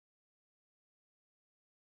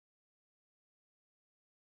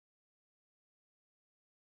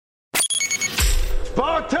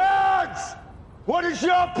Spartans! What is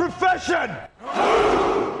your profession?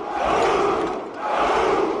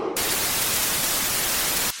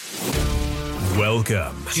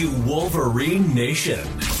 Welcome to Wolverine Nation.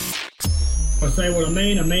 I say what I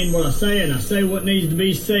mean what I say, and I say what needs to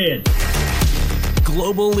be said.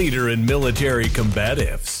 Global leader in military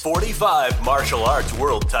combatives, 45 martial arts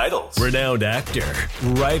world titles, renowned actor,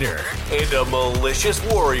 writer, and a malicious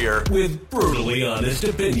warrior with brutally honest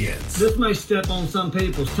opinions. This may step on some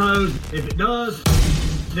people's toes. If it does,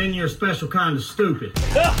 then you're a special kind of stupid.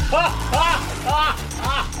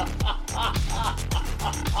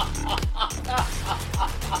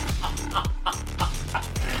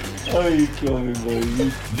 How you coming,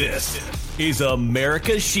 baby? This is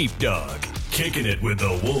America's Sheepdog, kicking it with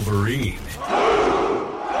the Wolverine.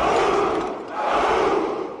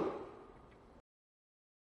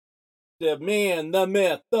 The man, the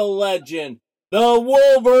myth, the legend, the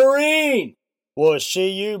Wolverine! Well, she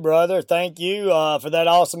you, brother. Thank you for that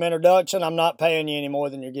awesome introduction. I'm not paying you any more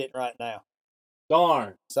than you're getting right now.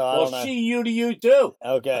 Darn. So I don't know. She you to you too.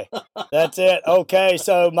 Okay, that's it. Okay,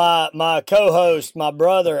 so my co-host, my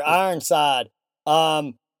brother Ironside,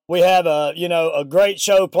 we have a great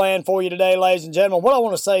show planned for you today, ladies and gentlemen. What I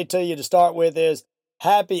want to say to you to start with is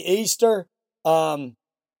Happy Easter,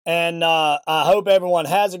 and I hope everyone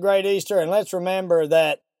has a great Easter. And let's remember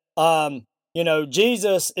that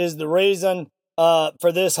Jesus is the reason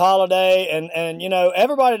for this holiday, and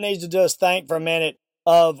everybody needs to just think for a minute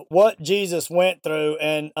of what Jesus went through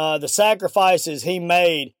and the sacrifices he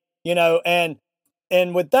made, and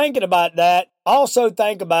with thinking about that, also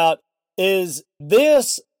think about, is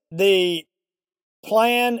this the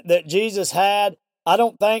plan that Jesus had? I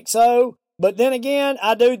don't think so. But then again,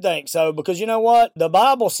 I do think so, because you know what? The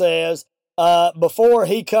Bible says before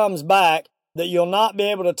he comes back that you'll not be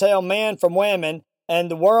able to tell men from women, and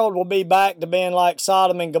the world will be back to being like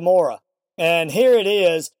Sodom and Gomorrah. And here it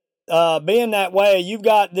is. Being that way, you've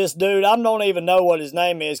got this dude. I don't even know what his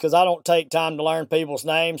name is, because I don't take time to learn people's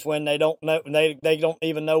names when they don't know, they don't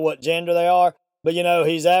even know what gender they are. But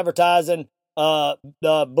he's advertising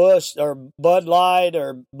the Bush or Bud Light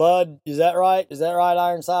or Bud. Is that right? Is that right,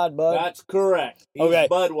 Ironside? Bud? That's correct. He's okay.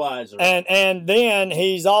 Budweiser. And then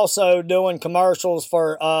he's also doing commercials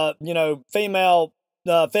for female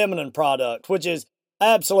feminine product, which is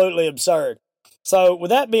absolutely absurd. So with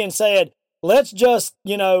that being said, let's just,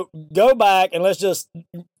 go back and let's just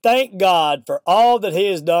thank God for all that he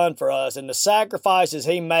has done for us and the sacrifices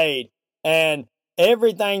he made and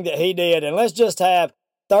everything that he did. And let's just have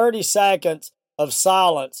 30 seconds of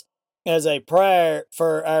silence as a prayer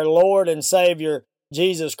for our Lord and Savior,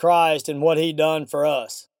 Jesus Christ, and what he done for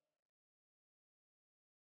us.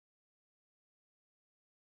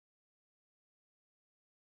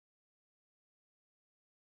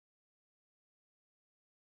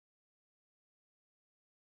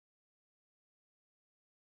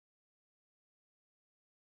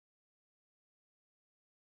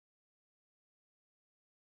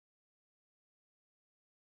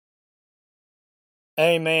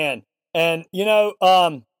 Amen. And,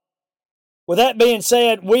 with that being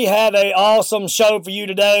said, we have an awesome show for you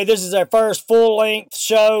today. This is our first full-length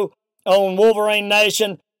show on Wolverine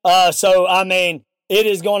Nation. It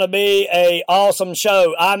is going to be an awesome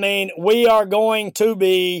show. We are going to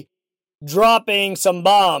be dropping some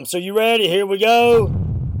bombs. So you ready? Here we go.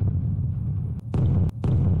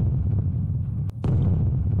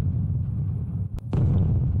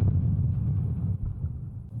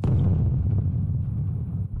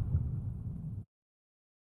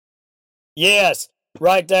 Yes,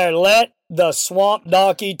 right there. Let the swamp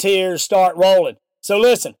donkey tears start rolling. So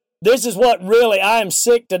listen, this is what really, I am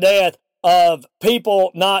sick to death of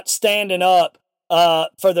people not standing up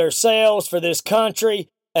for themselves, for this country.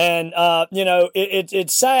 And,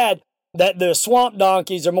 it's sad that the swamp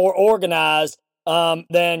donkeys are more organized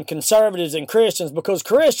than conservatives and Christians, because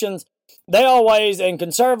Christians, they always, and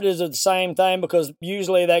conservatives are the same thing, because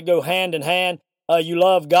usually they go hand in hand. You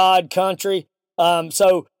love God, country.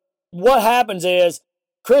 So what happens is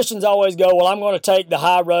Christians always go, well, I'm going to take the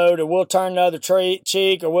high road, or we'll turn the other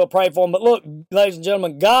cheek, or we'll pray for them. But look, ladies and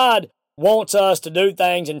gentlemen, God wants us to do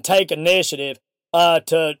things and take initiative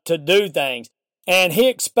to do things. And he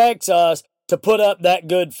expects us to put up that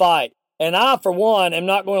good fight. And I, for one, am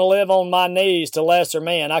not going to live on my knees to lesser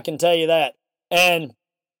men. I can tell you that. And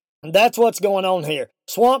that's what's going on here.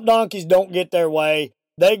 Swamp donkeys don't get their way.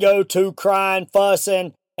 They go to crying,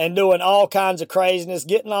 fussing, and doing all kinds of craziness,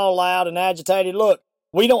 getting all loud and agitated. Look,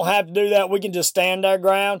 we don't have to do that. We can just stand our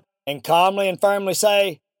ground and calmly and firmly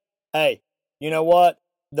say, hey, you know what?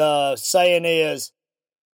 The saying is,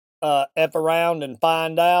 F around and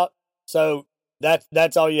find out. So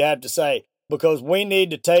That's all you have to say, because we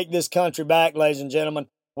need to take this country back, ladies and gentlemen.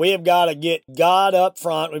 We have got to get God up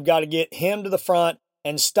front. We've got to get him to the front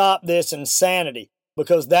and stop this insanity,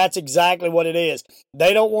 because that's exactly what it is.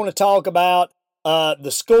 They don't want to talk about the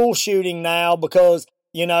school shooting now because,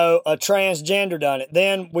 a transgender done it.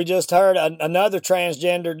 Then we just heard another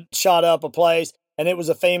transgender shot up a place, and it was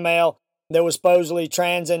a female that was supposedly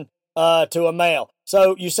transing to a male.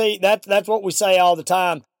 So you see, that's what we say all the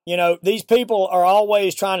time. These people are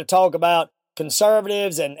always trying to talk about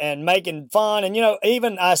conservatives and making fun. And,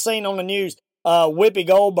 even I seen on the news, Whoopi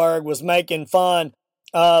Goldberg was making fun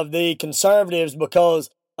of the conservatives because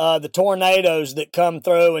the tornadoes that come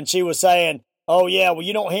through, and she was saying, oh yeah, well,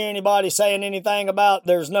 you don't hear anybody saying anything about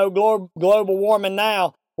there's no global warming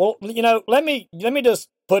now. Well, let me just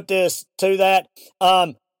put this to that.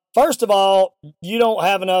 First of all, you don't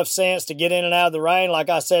have enough sense to get in and out of the rain. Like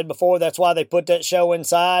I said before, that's why they put that show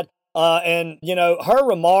inside. And her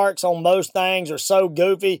remarks on most things are so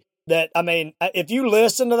goofy that, if you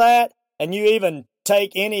listen to that and you even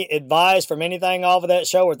take any advice from anything off of that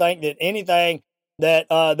show, or think that anything that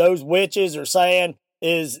those witches are saying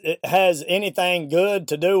has anything good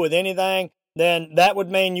to do with anything, then that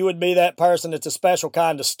would mean you would be that person that's a special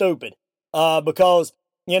kind of stupid. Because,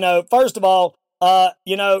 first of all,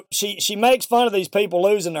 she makes fun of these people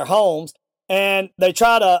losing their homes, and they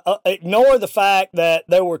try to ignore the fact that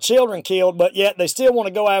there were children killed, but yet they still want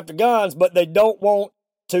to go after guns, but they don't want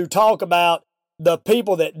to talk about the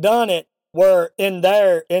people that done it were in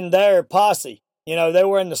their posse. They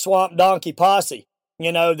were in the swamp donkey posse,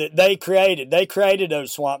 that they created. They created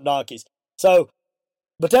those swamp donkeys. So,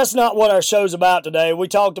 but that's not what our show's about today. We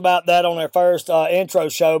talked about that on our first intro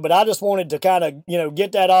show, but I just wanted to kind of,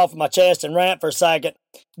 get that off my chest and rant for a second.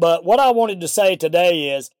 But what I wanted to say today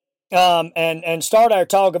is, and start our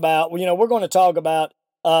talk about, we're going to talk about,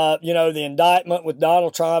 the indictment with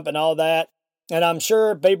Donald Trump and all that. And I'm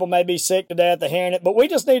sure people may be sick to death of hearing it, but we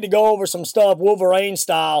just need to go over some stuff Wolverine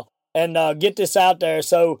style and get this out there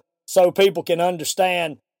so people can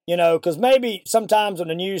understand, because maybe sometimes when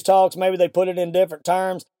the news talks, maybe they put it in different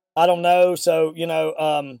terms. I don't know. So,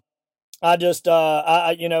 I'm just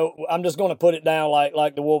going to put it down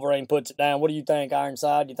like the Wolverine puts it down. What do you think,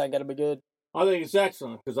 Ironside? You think that'll be good? I think it's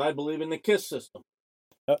excellent because I believe in the KISS system.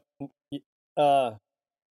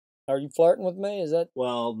 Are you flirting with me? Is that?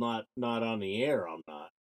 Well, not on the air. I'm not.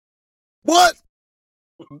 What?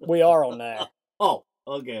 We are on there. Oh,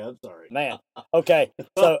 okay. I'm sorry, man. Okay,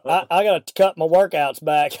 so I got to cut my workouts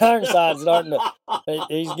back. Ironside's starting to.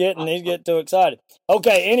 He's getting too excited.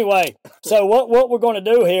 Okay. Anyway, so what we're going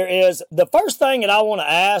to do here is the first thing that I want to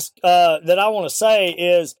ask, that I want to say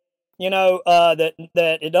is, that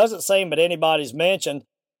it doesn't seem that anybody's mentioned.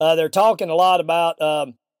 They're talking a lot about,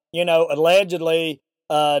 allegedly.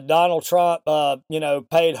 Donald Trump,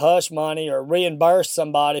 paid hush money or reimbursed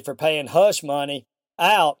somebody for paying hush money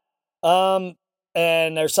out. And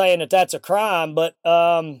they're saying that that's a crime. But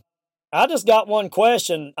I just got one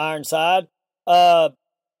question, Ironside.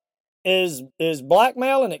 Is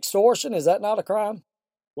blackmail and extortion, is that not a crime?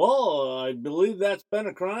 Well, I believe that's been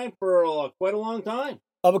a crime for quite a long time.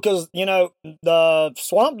 Because, the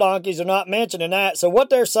swamp donkeys are not mentioning that. So what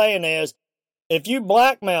they're saying is, if you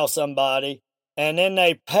blackmail somebody, and then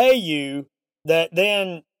they pay you, that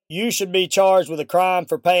then you should be charged with a crime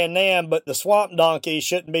for paying them, but the swamp donkey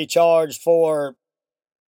shouldn't be charged for,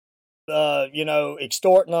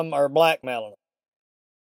 extorting them or blackmailing them.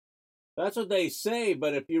 That's what they say,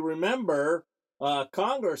 but if you remember,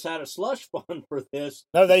 Congress had a slush fund for this.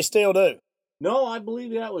 No, they still do. No, I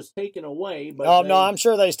believe that was taken away. But no, I'm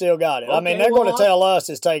sure they still got it. Okay, they're going to tell us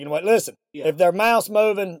it's taken away. Listen, if their mouth's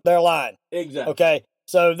moving, they're lying. Exactly. Okay.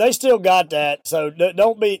 So they still got that. So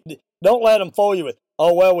don't let them fool you with,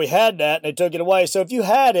 oh, well, we had that and they took it away. So if you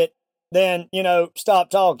had it, then, stop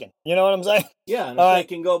talking. You know what I'm saying? Yeah. And if they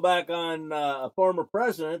can go back on a former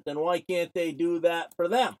president, then why can't they do that for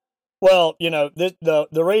them? Well,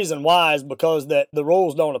 the reason why is because that the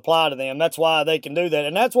rules don't apply to them. That's why they can do that.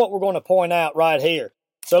 And that's what we're going to point out right here.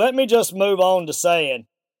 So let me just move on to saying,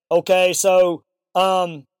 okay, so,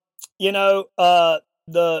 the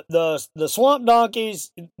swamp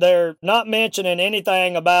donkeys, they're not mentioning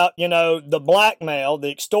anything about, the blackmail, the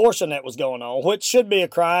extortion that was going on, which should be a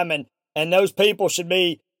crime, and those people should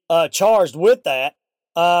be charged with that.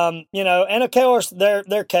 And of course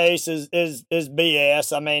their case is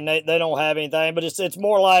BS. They don't have anything, but it's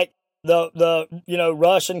more like the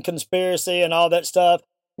Russian conspiracy and all that stuff.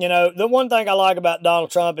 The one thing I like about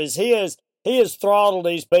Donald Trump is he has throttled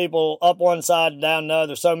these people up one side and down the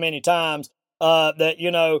other so many times, that,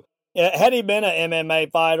 had he been an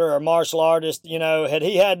MMA fighter or martial artist, had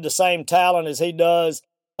he had the same talent as he does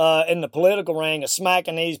in the political ring of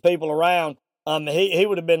smacking these people around, he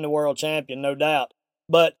would have been the world champion, no doubt.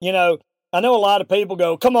 But, I know a lot of people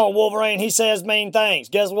go, come on, Wolverine, he says mean things.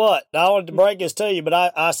 Guess what? I wanted to break this to you,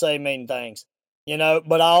 but I say mean things,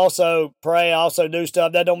 but I also pray, I also do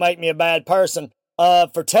stuff that don't make me a bad person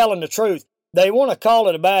for telling the truth. They want to call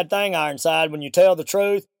it a bad thing, Ironside, when you tell the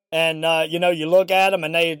truth. And, you look at them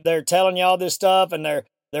and they're telling you all this stuff and they're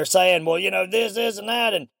saying, well, this and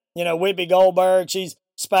that. And, Whoopi Goldberg, she's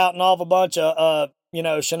spouting off a bunch of,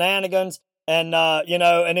 shenanigans. And,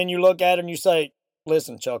 and then you look at them and you say,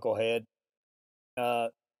 listen, chucklehead,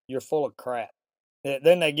 you're full of crap.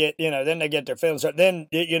 Then they get, their feelings hurt. Then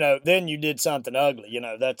you did something ugly.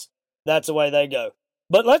 That's the way they go.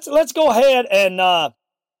 But let's go ahead and,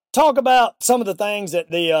 talk about some of the things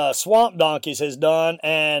that the Swamp Donkeys has done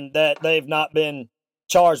and that they've not been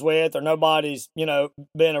charged with or nobody's,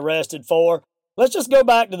 been arrested for. Let's just go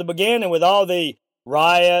back to the beginning with all the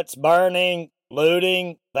riots, burning,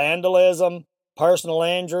 looting, vandalism, personal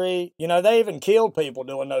injury. They even killed people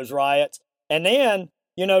doing those riots. And then,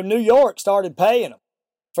 New York started paying them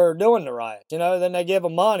for doing the riots. Then they give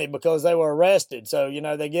them money because they were arrested. So,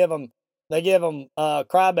 they give them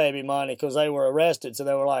crybaby money because they were arrested. So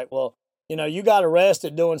they were like, well, you got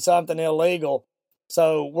arrested doing something illegal,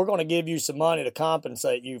 so we're going to give you some money to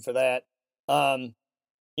compensate you for that.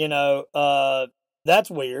 That's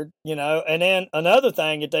weird, And then another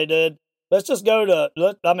thing that they did, let's just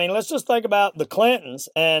think about the Clintons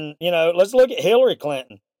and, let's look at Hillary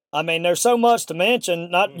Clinton. There's so much to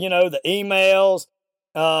mention, not, the emails.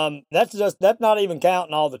 That's not even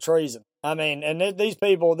counting all the treason. And these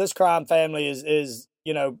people, this crime family is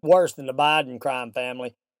worse than the Biden crime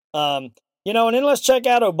family. And then let's check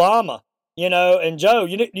out Obama, and Joe.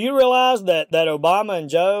 Do you realize that Obama and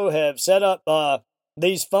Joe have set up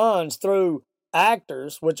these funds through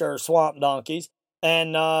actors, which are swamp donkeys,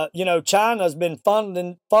 and China's been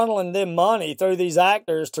funneling them money through these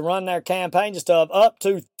actors to run their campaigns and stuff up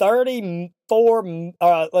to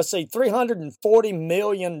 $340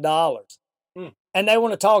 million. And they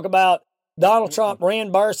want to talk about Donald Trump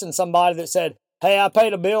reimbursing somebody that said, hey, I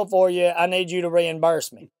paid a bill for you. I need you to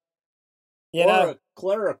reimburse me. Or a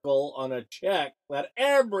clerical on a check that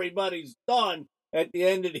everybody's done at the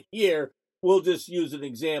end of the year. We'll just use an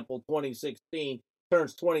example. 2016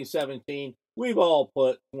 turns 2017. We've all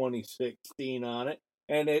put 2016 on it.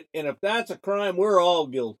 And if that's a crime, we're all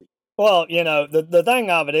guilty. Well, the thing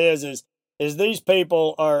of it is these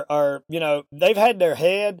people are they've had their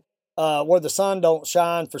head where the sun don't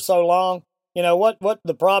shine for so long. What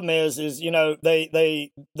the problem is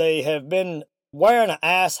they have been wearing an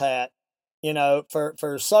ass hat,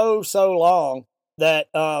 for so long that,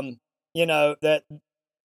 that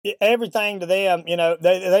everything to them,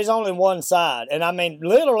 there's only one side. And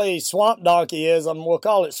literally swamp donkeyism, we'll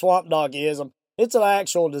call it swamp donkeyism. It's an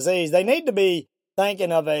actual disease. They need to be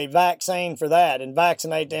thinking of a vaccine for that and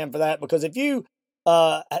vaccinate them for that. Because if you,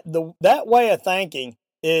 that way of thinking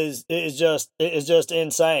is just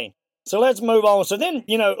insane. So let's move on. So then,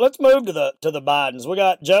 let's move to the Bidens. We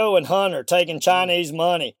got Joe and Hunter taking Chinese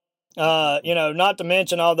money. Not to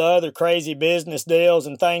mention all the other crazy business deals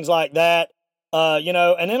and things like that. And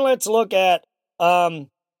then let's look at the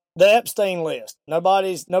Epstein list.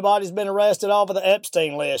 Nobody's been arrested off of the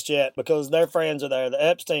Epstein list yet because their friends are there, the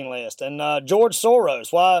Epstein list. And George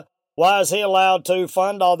Soros, why is he allowed to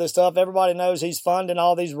fund all this stuff? Everybody knows he's funding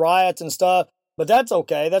all these riots and stuff, but that's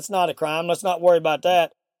okay. That's not a crime. Let's not worry about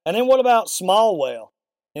that. And then what about Smallwell?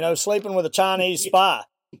 Sleeping with a Chinese spy.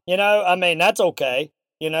 That's okay.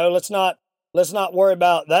 Let's not worry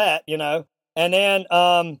about that, And then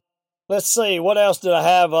let's see, what else did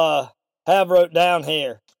I have wrote down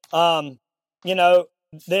here? Then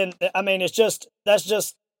it's just that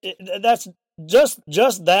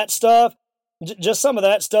stuff. Just some of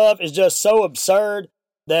that stuff is just so absurd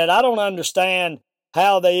that I don't understand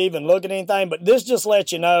how they even look at anything. But this just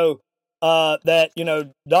lets you know that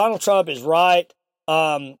Donald Trump is right.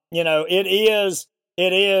 It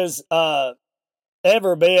is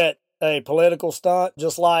every bit a political stunt,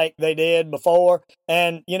 just like they did before.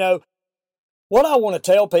 And what I want to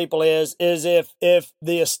tell people is if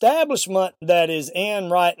the establishment that is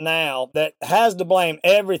in right now that has to blame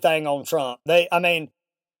everything on Trump, the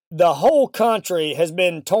whole country has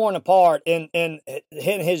been torn apart in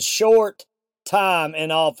his short time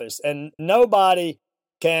in office, and nobody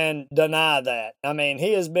can deny that.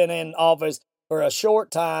 He has been in office for a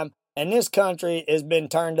short time, and this country has been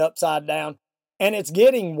turned upside down, and it's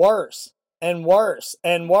getting worse and worse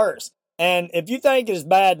and worse. And if you think it's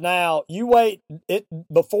bad now, you wait it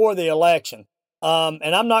before the election.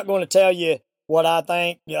 And I'm not going to tell you what I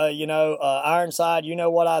think. Ironside, you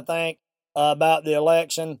know what I think about the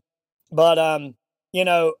election. But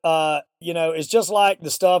it's just like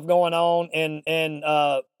the stuff going on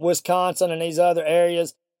in Wisconsin and these other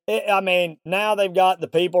areas. Now they've got the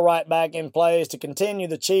people right back in place to continue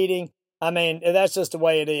the cheating. That's just the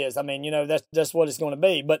way it is. That's what it's going to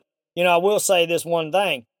be. But, I will say this one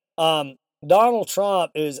thing. Donald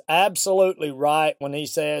Trump is absolutely right when he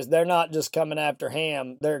says they're not just coming after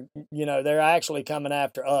him. They're actually coming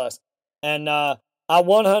after us. And I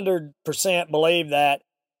 100% believe that.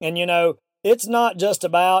 And, it's not just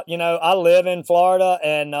about, I live in Florida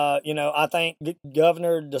and, I think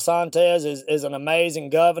Governor DeSantis is an amazing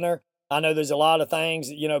governor. I know there's a lot of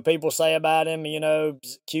things, people say about him,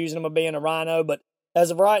 accusing him of being a rhino. But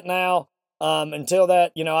as of right now, until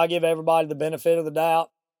that, I give everybody the benefit of the doubt.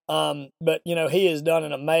 But he has done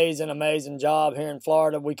an amazing job here in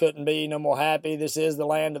Florida. We couldn't be no more happy. This is the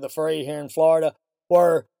land of the free here in Florida,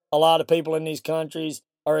 where a lot of people in these countries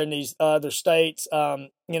or in these other states,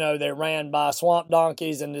 they're ran by swamp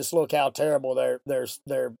donkeys, and just look how terrible their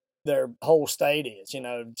whole state is,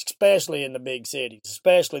 especially in the big cities,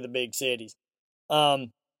 I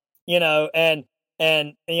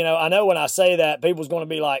know when I say that, people's going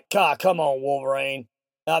to be like, God, come on, Wolverine.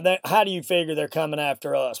 How do you figure they're coming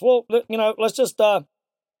after us? Well, let's just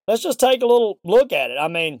take a little look at it.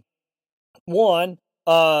 One,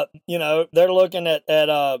 they're looking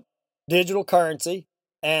at digital currency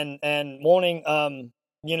and wanting,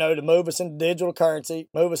 to move us into digital currency,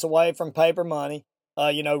 move us away from paper money.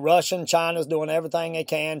 Russia and China's doing everything they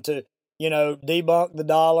can to, debunk the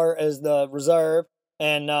dollar as the reserve.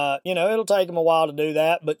 And, it'll take them a while to do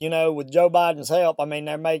that. But, with Joe Biden's help,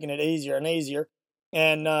 they're making it easier and easier.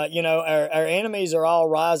 And, our enemies are all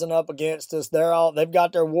rising up against us. They've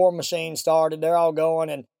got their war machine started. They're all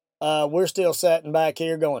going, and we're still sitting back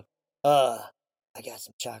here going, I got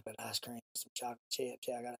some chocolate ice cream, some chocolate chips.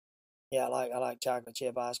 I like chocolate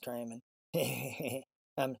chip ice cream.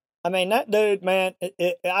 And that dude, man,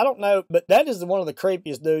 I don't know, but that is one of the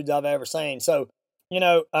creepiest dudes I've ever seen. So,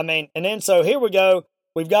 and then so here we go.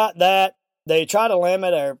 We've got that. They try to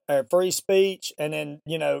limit our free speech and then,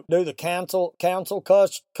 do the cancel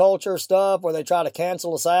culture stuff where they try to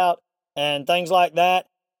cancel us out and things like that.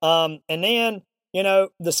 And then,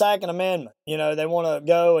 the Second Amendment, they want to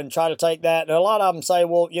go and try to take that. And a lot of them say,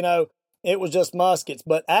 well, it was just muskets.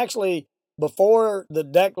 But actually, before the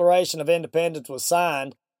Declaration of Independence was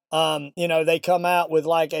signed, they come out with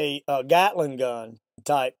like a Gatling gun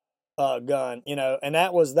type gun, and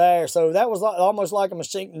that was there. So that was almost like a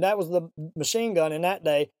machine. That was the machine gun in that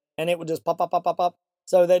day, and it would just pop, pop, pop, pop, pop.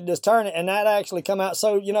 So they'd just turn it, and that actually come out.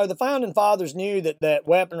 So, the founding fathers knew that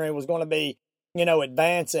weaponry was going to be,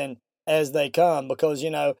 advancing as they come, because,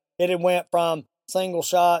 it had went from single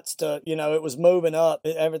shots to, it was moving up.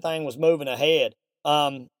 Everything was moving ahead.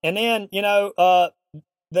 And then, they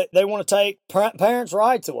want to take parents'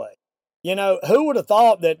 rights away. Who would have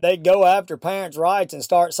thought that they'd go after parents' rights and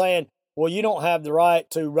start saying, well, you don't have the right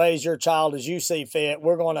to raise your child as you see fit.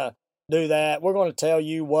 We're going to do that. We're going to tell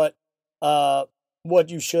you what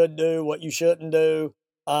you should do, what you shouldn't do,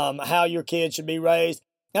 how your kid should be raised.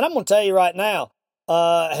 And I'm going to tell you right now,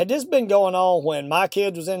 had this been going on when my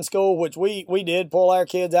kids was in school, which we did pull our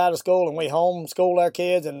kids out of school and we homeschooled our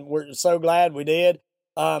kids, and we're so glad we did.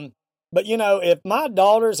 But, if my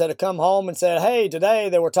daughters had come home and said, hey, today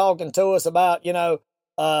they were talking to us about,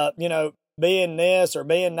 being this or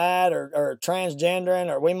being that or transgendering,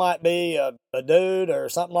 or we might be a dude or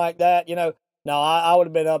something like that, no, I would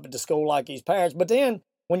have been up at the school like these parents. But then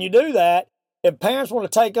when you do that, if parents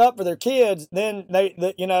want to take up for their kids, then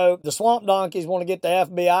the swamp donkeys want to get the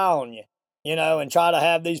FBI on you, and try to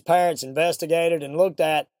have these parents investigated and looked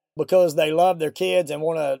at because they love their kids and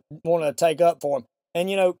want to take up for them. And,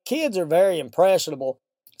 kids are very impressionable.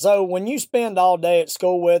 So when you spend all day at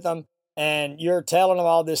school with them and you're telling them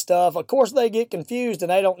all this stuff, of course they get confused and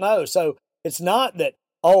they don't know. So it's not that,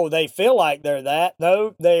 they feel like they're that.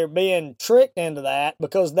 No, they're being tricked into that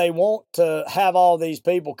because they want to have all these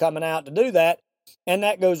people coming out to do that. And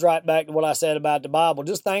that goes right back to what I said about the Bible.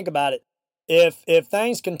 Just think about it. If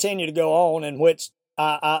things continue to go on, in which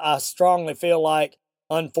I strongly feel like,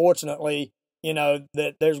 unfortunately,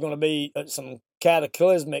 that there's going to be some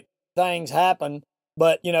cataclysmic things happen.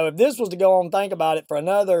 But, if this was to go on, think about it, for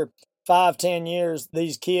another 5-10 years,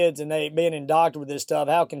 these kids and they being indoctrinated with this stuff,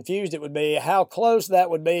 how confused it would be, how close that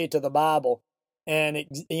would be to the Bible. And,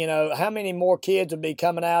 how many more kids would be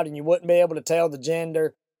coming out and you wouldn't be able to tell the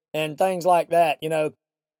gender and things like that,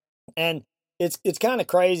 And it's kind of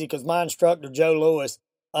crazy because my instructor, Joe Lewis,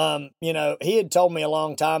 he had told me a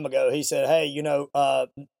long time ago, he said, hey,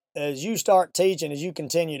 as you start teaching, as you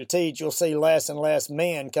continue to teach, you'll see less and less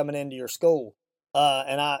men coming into your school.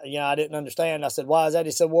 And I didn't understand. I said, why is that?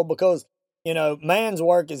 He said, well, because, man's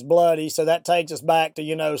work is bloody. So that takes us back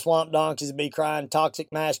to, swamp donkeys be crying toxic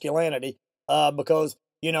masculinity. Because,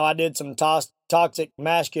 I did some toxic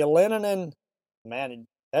masculinity, and man,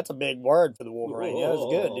 that's a big word for the Wolverine. Yeah, it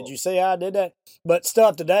was good. Did you see how I did that? But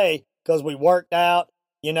stuff today, because we worked out,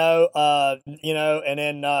 and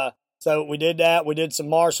then, so we did that. We did some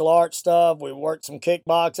martial arts stuff. We worked some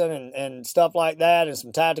kickboxing and stuff like that, and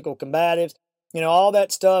some tactical combatives. All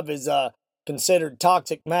that stuff is considered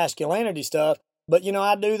toxic masculinity stuff. But,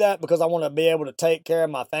 I do that because I want to be able to take care of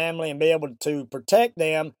my family and be able to protect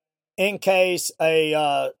them in case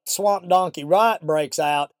a swamp donkey riot breaks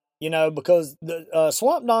out, because the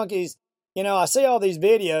swamp donkeys, I see all these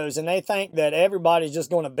videos and they think that everybody's just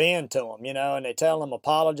going to bend to them, and they tell them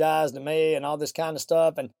apologize to me and all this kind of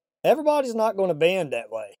stuff. And everybody's not going to bend that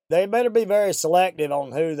way. They better be very selective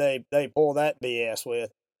on who they pull that BS with.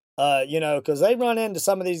 Because they run into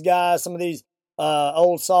some of these guys, some of these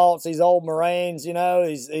old salts, these old Marines,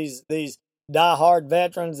 these diehard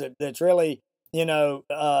veterans that's really,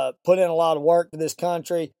 put in a lot of work to this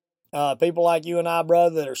country. People like you and I,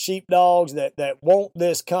 brother, that are sheepdogs that want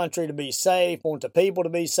this country to be safe, want the people to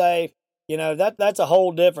be safe. That's a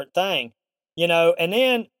whole different thing. And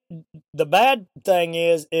then the bad thing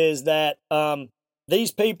is that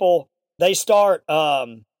these people, they start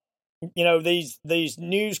these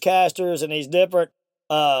newscasters and these different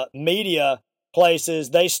media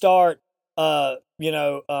places, they start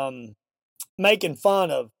making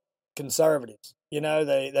fun of conservatives.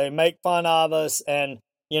 They make fun of us, and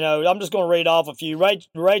I'm just going to read off a few.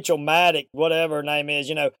 Rachel Maddox, whatever her name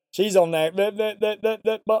is, she's on there.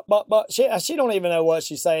 She don't even know what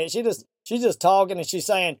she's saying. She's just talking, and she's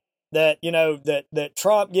saying that that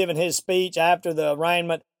Trump giving his speech after the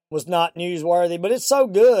arraignment was not newsworthy. But it's so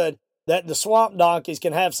good that the swamp donkeys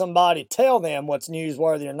can have somebody tell them what's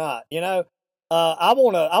newsworthy or not. I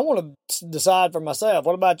want to decide for myself.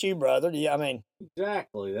 What about you, brother?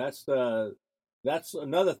 Exactly. That's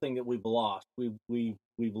another thing that we've lost. We've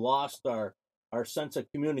lost our sense of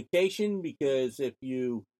communication, because if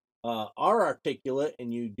you are articulate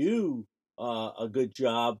and you do a good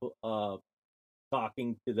job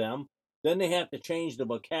talking to them, then they have to change the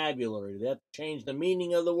vocabulary. They have to change the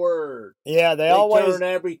meaning of the word. Yeah, they always turn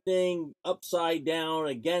everything upside down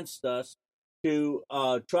against us to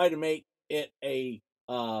try to make it a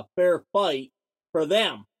fair fight for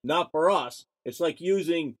them, not for us. It's like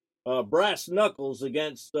using brass knuckles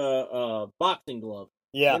against boxing gloves.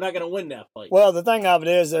 Yeah. We're not going to win that fight. Well, the thing of it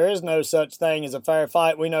is, there is no such thing as a fair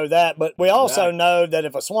fight. We know that. But we also know that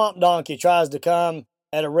if a swamp donkey tries to come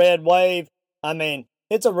at a red wave,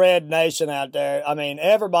 it's a red nation out there.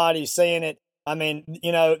 Everybody's seeing it.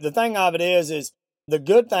 The thing of it is the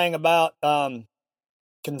good thing about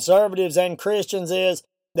conservatives and Christians is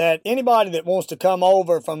that anybody that wants to come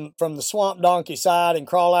over from the swamp donkey side and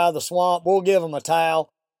crawl out of the swamp, we'll give them a towel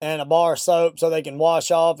and a bar of soap so they can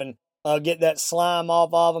wash off and get that slime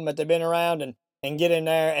off of them that they've been around and get in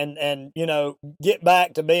there and get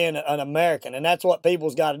back to being an American. And that's what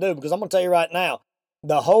people's got to do, because I'm going to tell you right now,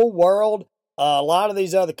 the whole world, a lot of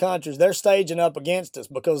these other countries, they're staging up against us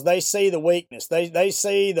because they see the weakness. They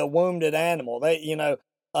see the wounded animal. The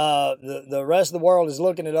rest of the world is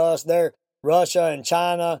looking at us. They're Russia and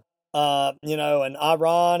China, and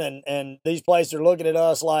Iran and these places are looking at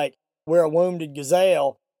us like we're a wounded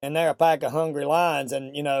gazelle and they're a pack of hungry lions.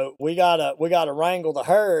 And, we gotta wrangle the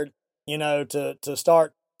herd, to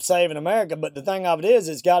start saving America. But the thing of it is,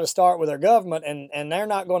 it's got to start with our government, and they're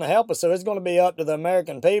not going to help us. So it's going to be up to the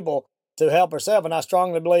American people to help ourselves. And I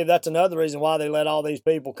strongly believe that's another reason why they let all these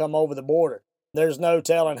people come over the border. There's no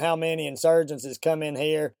telling how many insurgents has come in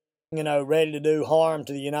here, ready to do harm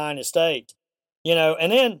to the United States.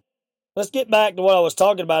 And then let's get back to what I was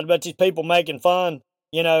talking about these people making fun.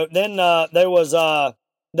 Then there was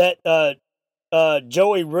that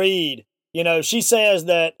Joey Reid. She says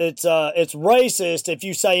that it's racist if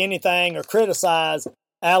you say anything or criticize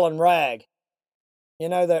Alan Ragg.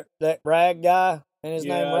 That Ragg guy and his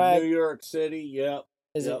name Ragg. New York City. Yep.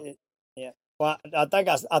 It? Yeah. Well, I think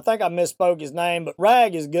I misspoke his name, but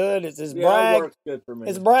Ragg is good. It's Bragg. It works good for me.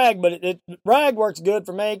 It's Bragg, but Ragg works good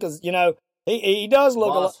for me because he does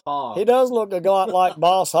look he does look a lot like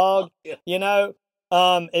Boss Hogg.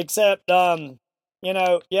 Except I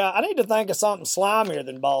need to think of something slimier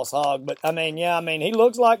than Boss Hogg. But he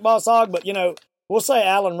looks like Boss Hogg. But we'll say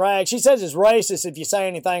Alan Ragg. She says it's racist if you say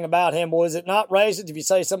anything about him. Well, is it not racist if you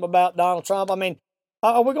say something about Donald Trump? I mean,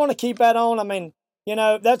 are we going to keep that on? I mean,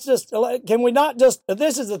 that's just, can we not just,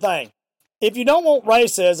 this is the thing. If you don't want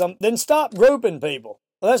racism, then stop grouping people.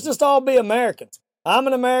 Let's just all be Americans. I'm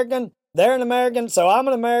an American. They're an American. So I'm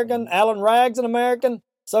an American. Alan Ragg's an American.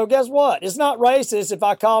 So guess what? It's not racist if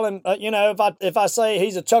I call him, if I say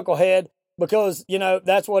he's a chucklehead because,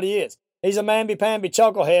 that's what he is. He's a mamby-pamby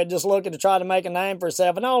chucklehead just looking to try to make a name for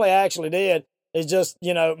himself. And all he actually did is just,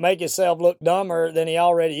 make himself look dumber than he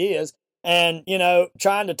already is. And,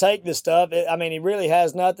 trying to take this stuff, he really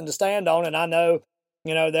has nothing to stand on. And I know,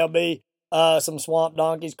 there'll be some swamp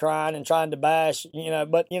donkeys crying and trying to bash,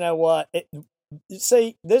 but you know what?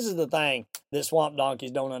 See, this is the thing that swamp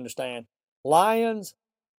donkeys don't understand. Lions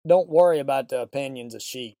don't worry about the opinions of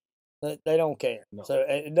sheep. They don't care. No. So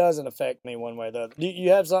it doesn't affect me one way or the other. Do you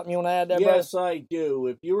have something you want to add there, bro? Yes, I do.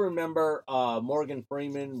 If you remember Morgan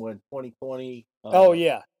Freeman when 2020. Oh,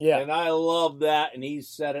 yeah. And I love that, and he's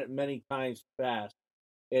said it many times past,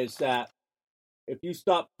 is that if you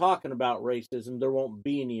stop talking about racism, there won't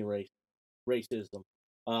be any racism.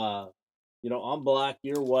 I'm black,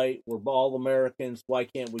 you're white, we're all Americans. Why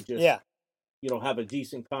can't we just, have a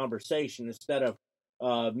decent conversation instead of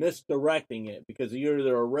misdirecting it? Because you're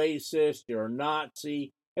either a racist, you're a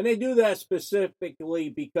Nazi, and they do that specifically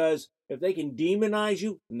because if they can demonize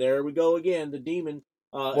you, and there we go again, the demon.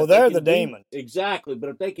 They're the demon. Exactly, but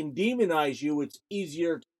if they can demonize you, it's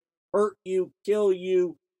easier to hurt you, kill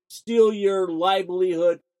you, steal your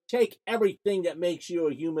livelihood, take everything that makes you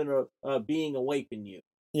a human being away from you.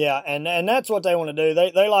 Yeah, and that's what they want to do.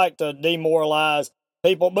 They like to demoralize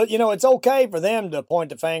people, but it's okay for them to point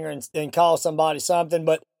the finger and call somebody something,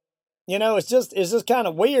 but it's just kind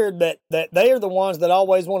of weird that they are the ones that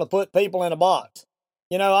always want to put people in a box.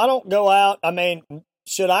 I don't go out.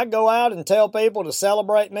 Should I go out and tell people to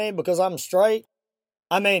celebrate me because I'm straight?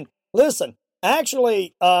 Listen,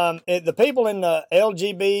 actually, the people in the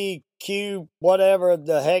LGBTQ, whatever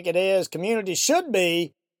the heck it is, community should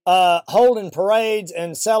be holding parades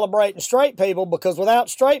and celebrating straight people, because without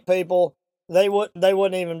straight people, they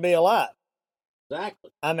wouldn't even be alive. Exactly.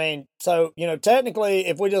 So, technically,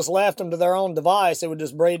 if we just left them to their own device, it would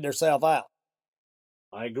just breed themselves out.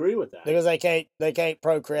 I agree with that. Because they can't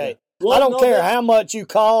procreate. Yeah. Well, I don't care how much you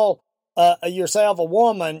call yourself a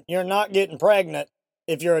woman, you're not getting pregnant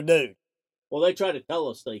if you're a dude. Well, they try to tell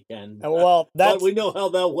us they can. But we know how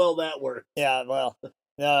well that works. Yeah,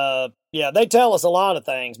 they tell us a lot of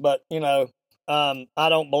things, but, I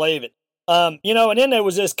don't believe it. And then there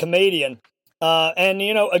was this comedian, and,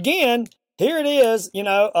 again, here it is,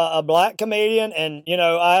 a black comedian, and,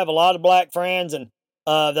 I have a lot of black friends and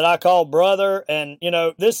that I call brother, and,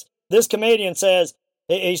 this comedian says,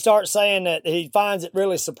 he starts saying that he finds it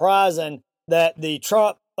really surprising that the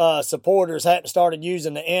Trump supporters hadn't started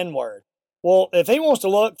using the N-word. Well, if he wants to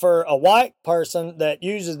look for a white person that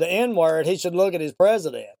uses the N-word, he should look at his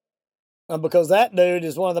president. Because that dude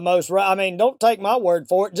is one of the most, don't take my word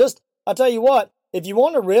for it. I'll tell you what, if you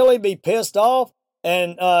want to really be pissed off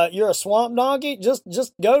and you're a swamp donkey, just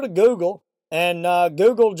go to Google and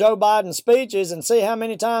Google Joe Biden's speeches and see how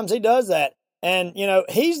many times he does that. And,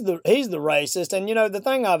 he's the racist. And, the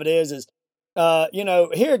thing of it is,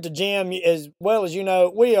 here at the gym, as well as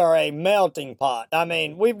we are a melting pot.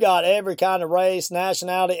 We've got every kind of race,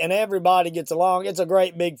 nationality, and everybody gets along. It's a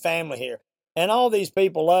great big family here. And all these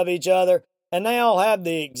people love each other, and they all have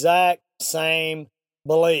the exact same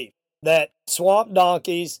belief that swamp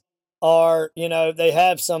donkeys are, they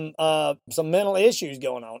have some mental issues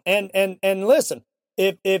going on. And listen,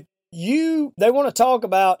 if they want to talk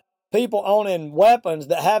about people owning weapons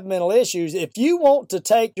that have mental issues, if you want to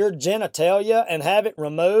take your genitalia and have it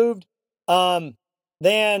removed,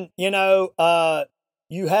 then,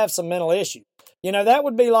 you have some mental issues. That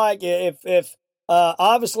would be like if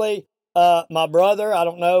obviously, my brother, I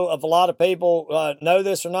don't know if a lot of people know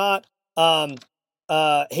this or not.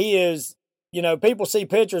 He is, people see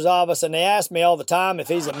pictures of us and they ask me all the time if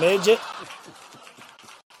he's a midget.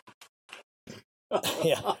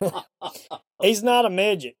 Yeah. He's not a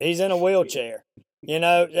midget. He's in a wheelchair,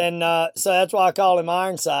 and so that's why I call him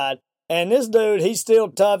Ironside. And this dude, he's still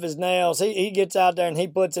tough as nails. He gets out there and he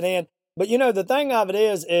puts it in. But, the thing of it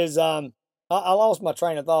is I lost my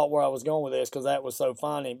train of thought where I was going with this because that was so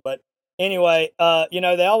funny. But anyway,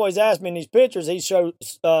 they always ask me in these pictures, he's so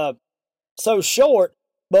short.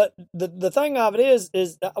 But the thing of it is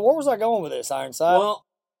where was I going with this, Ironside? Well,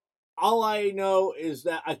 all I know is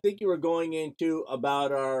that I think you were going into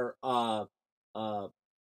about our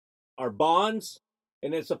bonds,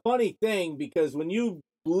 and it's a funny thing because when you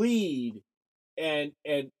bleed and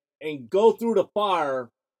and go through the fire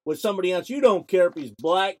with somebody else. You don't care if he's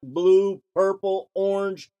black, blue, purple,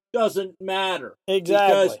 orange, doesn't matter.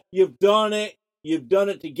 Exactly. Because you've done it. You've done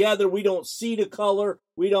it together. We don't see the color.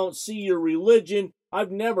 We don't see your religion.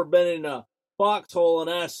 I've never been in a foxhole and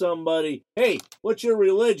asked somebody, hey, what's your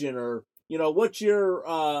religion? Or, what's your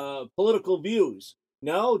political views?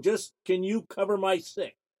 No, just can you cover my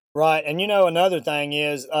sick? Right. And another thing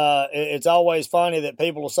is, it's always funny that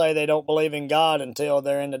people will say they don't believe in God until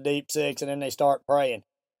they're in the deep six and then they start praying.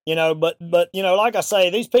 But like I say,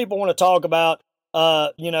 these people want to talk about,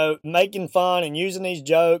 making fun and using these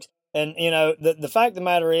jokes. And, the fact of the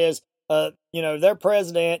matter is, their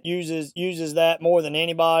president uses that more than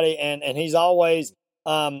anybody. And he's always,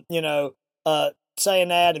 saying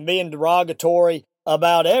that and being derogatory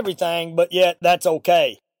about everything, but yet that's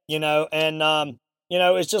okay,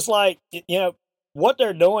 it's just like, what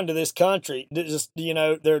they're doing to this country. They're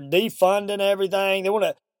defunding everything.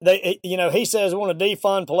 He says we want to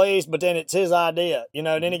defund police, but then it's his idea,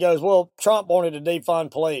 then he goes, well, Trump wanted to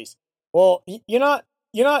defund police. Well, you're not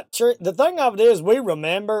sure. The thing of it is we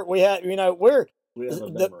remember, the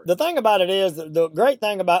thing about it is, the great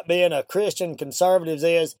thing about being a Christian conservatives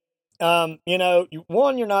is, one,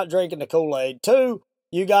 you're not drinking the Kool-Aid. Two,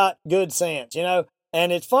 you got good sense,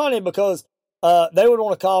 and it's funny because, they would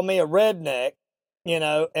want to call me a redneck,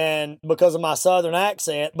 and because of my Southern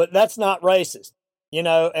accent, but that's not racist,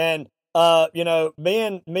 and,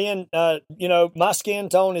 my skin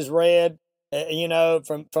tone is red,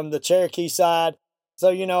 from the Cherokee side. So,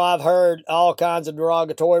 I've heard all kinds of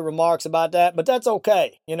derogatory remarks about that, but that's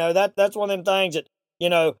okay. That's one of them things that,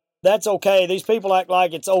 that's okay. These people act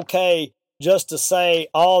like it's okay just to say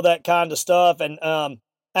all that kind of stuff and,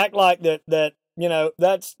 act like that,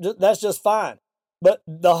 that's just fine. But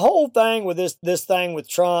the whole thing with this thing with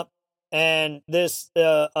Trump and this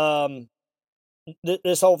whole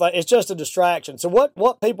thing, it's just a distraction. So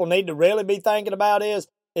what people need to really be thinking about is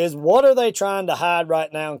what are they trying to hide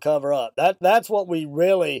right now and cover up? That's what we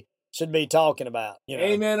really should be talking about.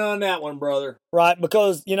 Amen on that one, brother. Right,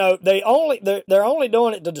 because they're only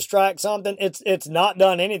doing it to distract something. It's not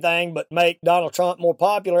done anything but make Donald Trump more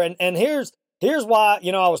popular. And here's why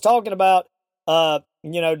I was talking about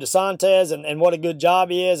DeSantis and what a good job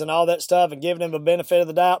he is and all that stuff and giving him a benefit of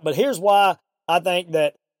the doubt. But here's why I think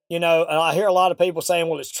that and I hear a lot of people saying,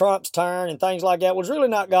 well, it's Trump's turn and things like that. Well, it's really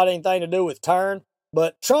not got anything to do with turn.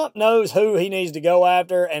 But Trump knows who he needs to go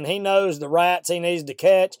after, and he knows the rats he needs to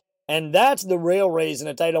catch, and that's the real reason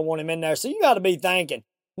that they don't want him in there. So you got to be thinking,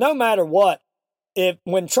 no matter what,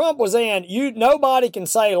 when Trump was in, nobody can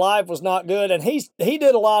say life was not good, and he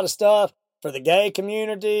did a lot of stuff for the gay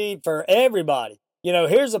community, for everybody.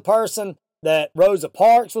 Here's a person that Rosa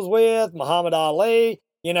Parks was with, Muhammad Ali.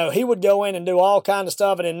 He would go in and do all kinds of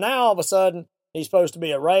stuff, and then now all of a sudden he's supposed to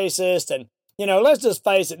be a racist and. Let's just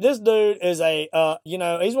face it. This dude is he's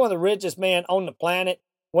one of the richest men on the planet.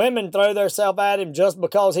 Women throw themselves at him just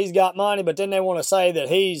because he's got money, but then they want to say that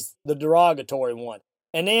he's the derogatory one.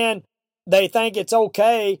 And then they think it's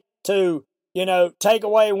okay to, take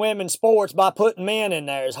away women's sports by putting men in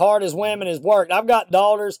there. As hard as women has worked. I've got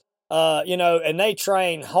daughters, and they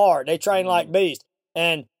train hard. They train like beasts.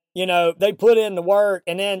 And they put in the work,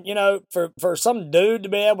 and then, for some dude to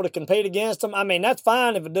be able to compete against them, I mean, that's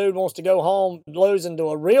fine if a dude wants to go home losing to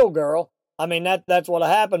a real girl. I mean, that's what'll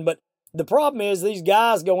happen. But the problem is these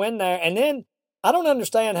guys go in there, and then I don't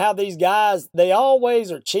understand how these guys, they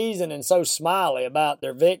always are cheesing and so smiley about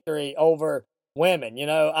their victory over women.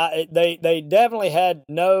 They definitely had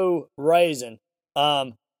no reason,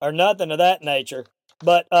 or nothing of that nature.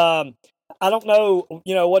 But, I don't know,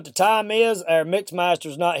 what the time is. Our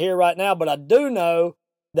mixmaster's not here right now, but I do know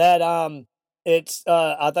that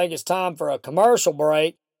I think it's time for a commercial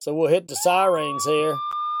break. So we'll hit the sirens here.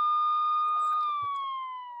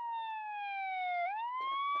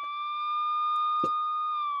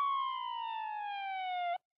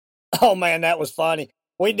 Oh man, that was funny.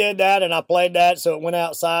 We did that and I played that, so it went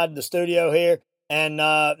outside the studio here, and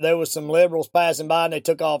there was some liberals passing by and they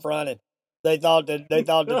took off running. They thought that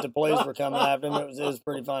the police were coming after them. It was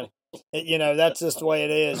pretty funny. That's just the way it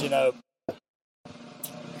is,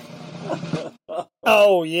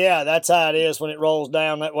 Oh, yeah, that's how it is when it rolls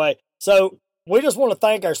down that way. So we just want to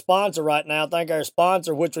thank our sponsor right now. Thank our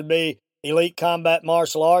sponsor, which would be Elite Combat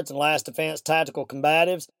Martial Arts and Last Defense Tactical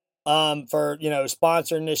Combatives, for,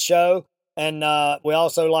 sponsoring this show. And we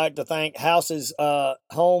also like to thank Houses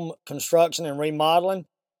Home Construction and Remodeling.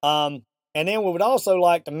 And then we would also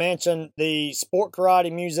like to mention the Sport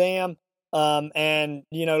Karate Museum, and,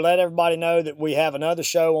 let everybody know that we have another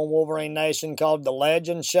show on Wolverine Nation called The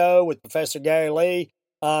Legend Show with Professor Gary Lee.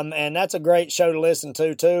 And that's a great show to listen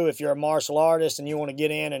to too if you're a martial artist and you want to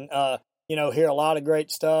get in and hear a lot of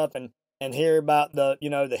great stuff and hear about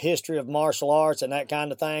the history of martial arts and that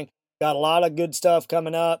kind of thing. Got a lot of good stuff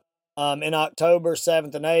coming up. In October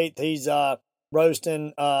 7th and 8th, he's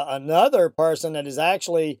roasting another person that is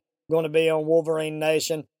actually going to be on Wolverine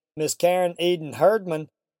Nation, Miss Karen Eden Herdman,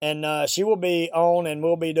 and she will be on and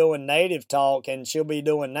we'll be doing Native Talk, and she'll be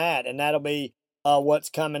doing that, and that'll be what's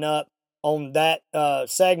coming up on that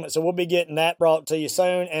segment. So we'll be getting that brought to you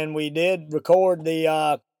soon, and we did record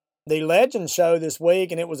the Legend show this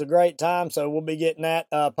week, and it was a great time, so we'll be getting that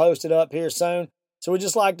posted up here soon. So we'd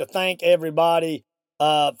just like to thank everybody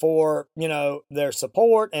for, their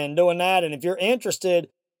support and doing that. And if you're interested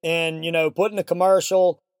in, putting a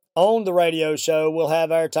commercial on the radio show, we'll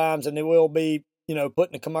have our times and it will be,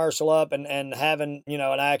 putting a commercial up and having,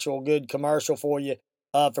 an actual good commercial for you,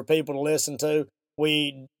 for people to listen to.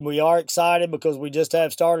 We are excited because we just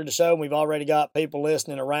have started the show and we've already got people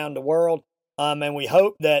listening around the world. And we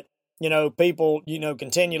hope that, people,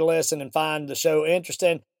 continue to listen and find the show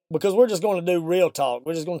interesting, because we're just going to do real talk.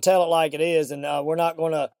 We're just going to tell it like it is, and we're not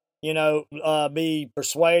going to, be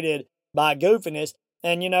persuaded by goofiness.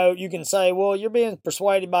 And, you can say, well, you're being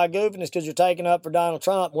persuaded by goofiness because you're taking up for Donald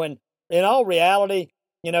Trump, when in all reality,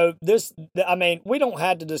 we don't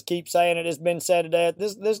have to just keep saying it. It's been said to death.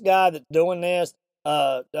 This guy that's doing this,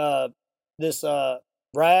 this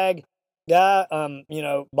Rag guy,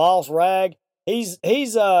 Boss Rag, he's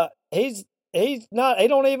not, he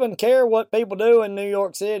don't even care what people do in New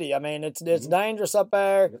York City. I mean, it's dangerous up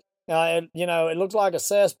there. It looks like a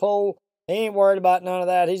cesspool. He ain't worried about none of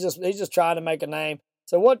that. He's just trying to make a name.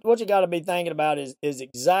 So what you got to be thinking about is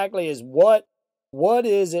exactly what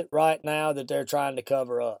is it right now that they're trying to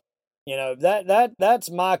cover up?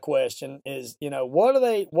 That's my question is, what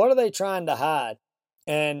are they trying to hide?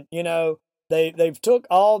 And, they've took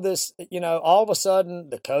all this, all of a sudden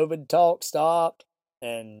the COVID talk stopped,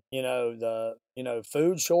 and, the,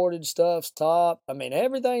 food shortage stuff stopped. I mean,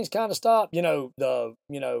 everything's kind of stopped,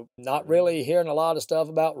 not really hearing a lot of stuff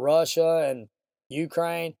about Russia and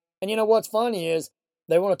Ukraine. And, what's funny is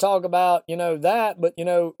they want to talk about, that, but,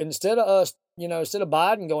 instead of us, instead of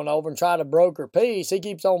Biden going over and trying to broker peace, he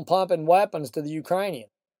keeps on pumping weapons to the Ukrainians.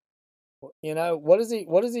 What is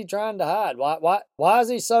he trying to hide? Why is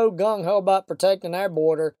he so gung-ho about protecting our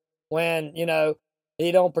border when,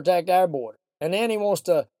 he don't protect our border? And then he wants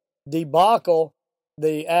to debacle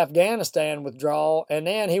the Afghanistan withdrawal, and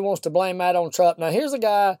then he wants to blame that on Trump. Now, here's a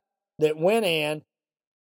guy that went in,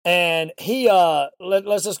 and he,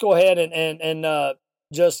 let's just go ahead and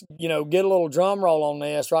just, get a little drum roll on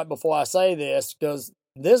this right before I say this, because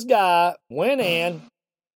this guy went in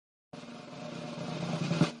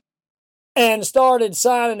and started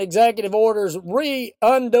signing executive orders,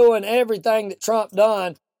 undoing everything that Trump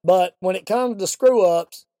done. But when it comes to screw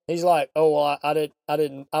ups, he's like, oh, well, I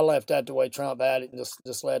left that the way Trump had it, and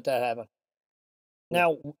just let that happen.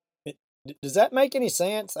 Now, does that make any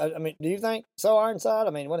sense? I mean, do you think so, Ironside?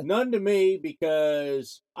 I mean, what? None to me,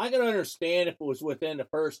 because I can understand if it was within the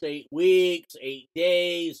first 8 weeks, 8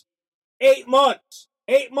 days, 8 months.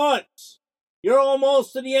 8 months. You're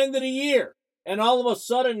almost to the end of the year. And all of a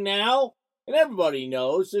sudden now, and everybody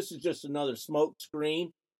knows this is just another smoke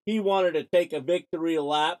screen. He wanted to take a victory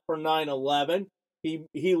lap for 9/11.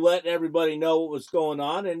 He let everybody know what was going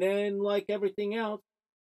on, and then, like everything else,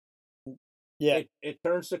 yeah, it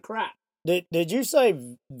turns to crap. Did you say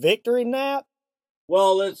victory nap?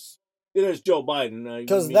 Well, it is Joe Biden.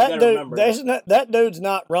 Because that dude's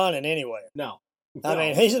not running anywhere. No. I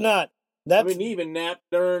mean, he's not. He even napped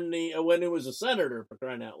during when he was a senator, for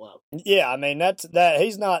crying out loud. Yeah, I mean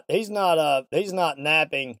he's not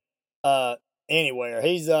napping anywhere.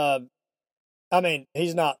 He's not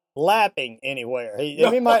lapping anywhere.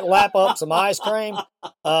 He might lap up some ice cream,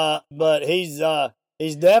 but he's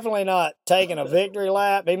definitely not taking a victory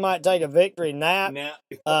lap. He might take a victory nap.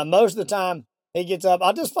 Most of the time he gets up.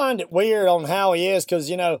 I just find it weird on how he is, because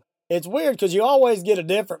it's weird because you always get a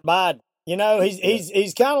different Biden.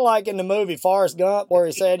 He's kind of like in the movie Forrest Gump, where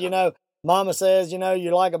he said, Mama says,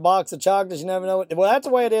 you're like a box of chocolates, you never know what. Well, that's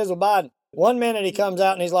the way it is with Biden. One minute he comes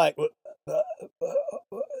out and he's like,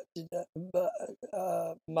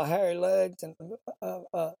 my hairy legs and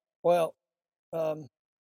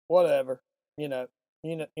whatever, you know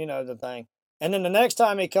the thing. And then the next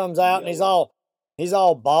time he comes out and he's all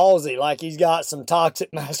ballsy, like he's got some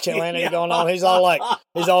toxic masculinity going on. He's all like,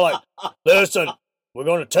 listen, we're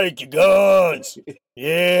gonna take your guns.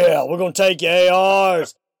 Yeah, we're gonna take your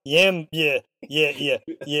ARs. Yeah,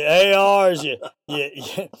 ARs.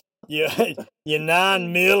 Your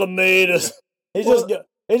 9 millimeters.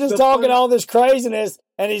 He's He's just talking all this craziness,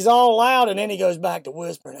 and he's all loud, and then he goes back to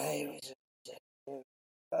whispering, "Hey,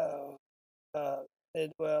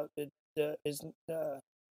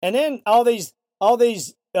 and then all these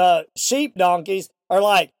sheep donkeys are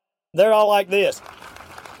like, they're all like this.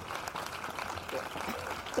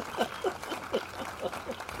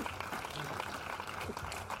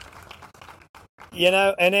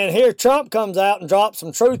 And then here Trump comes out and drops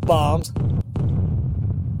some truth bombs,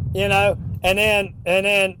 and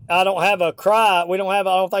then I don't have a cry. I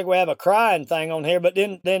don't think we have a crying thing on here, but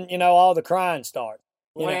then all the crying starts.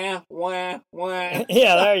 Wah, wah, wah.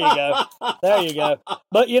 Yeah, there you go. There you go.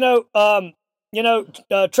 But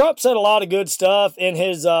Trump said a lot of good stuff in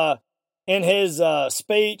his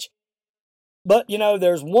speech. But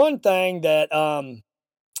there's one thing that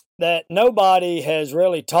nobody has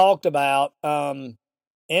really talked about in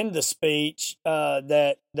the speech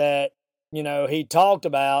that he talked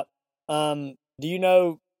about. Do you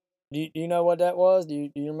know what that was? Do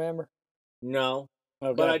you remember? No.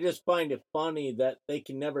 Okay. But I just find it funny that they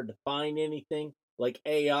can never define anything like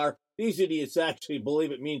AR. These idiots actually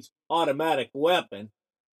believe it means automatic weapon,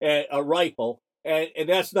 a rifle, and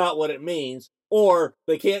that's not what it means. Or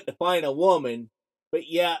they can't define a woman, but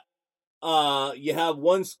yet you have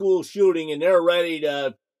one school shooting and they're ready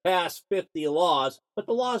to pass 50 laws, but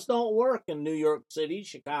the laws don't work in New York City,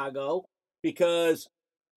 Chicago, because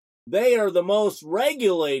they are the most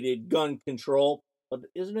regulated gun control. But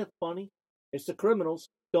isn't it funny? It's the criminals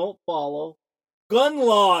don't follow gun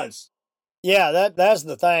laws. Yeah, that's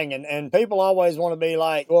the thing. And people always want to be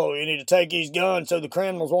like, "Whoa, you need to take these guns so the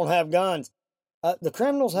criminals won't have guns." The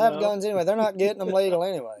criminals have guns anyway. They're not getting them legal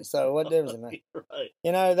anyway. So what difference does it make? Right.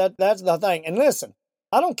 That's the thing. And listen,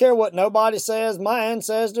 I don't care what nobody says. My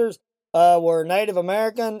ancestors were Native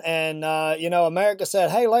American, and America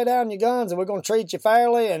said, "Hey, lay down your guns, and we're going to treat you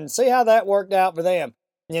fairly." And see how that worked out for them.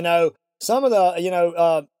 Some of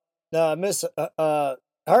the Miss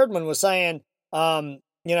Herdman was saying, the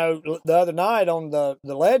other night on the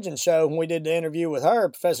Legend show when we did the interview with her,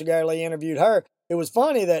 Professor Gary Lee interviewed her. It was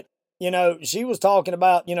funny that she was talking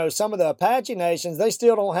about some of the Apache nations, they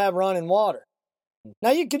still don't have running water.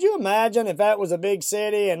 Now, could you imagine if that was a big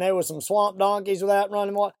city and there was some swamp donkeys without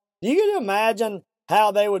running water? Could you imagine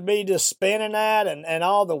how they would be just spinning that and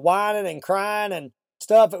all the whining and crying and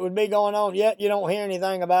stuff that would be going on? Yet you don't hear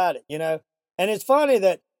anything about it, And it's funny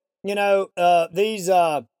that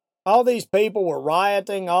all these people were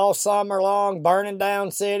rioting all summer long, burning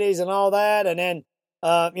down cities and all that. And then,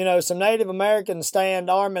 some Native Americans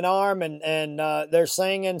stand arm in arm and they're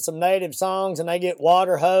singing some native songs and they get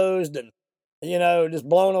water hosed and, just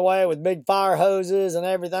blown away with big fire hoses and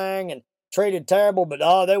everything and treated terrible.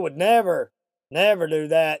 But, they would never do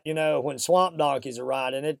that, when swamp donkeys are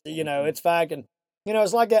riding. It's fucking,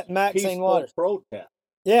 it's like that Maxine Waters. Protest.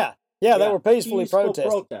 Yeah, they were peacefully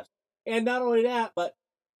protesting. And not only that, but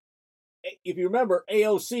if you remember,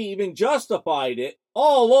 AOC even justified it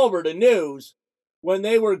all over the news when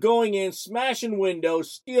they were going in, smashing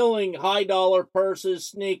windows, stealing high-dollar purses,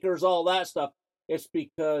 sneakers, all that stuff. It's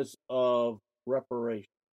because of reparation.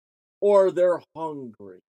 Or they're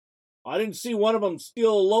hungry. I didn't see one of them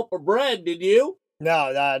steal a loaf of bread, did you?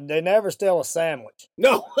 No, they never steal a sandwich.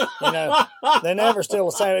 No. They never steal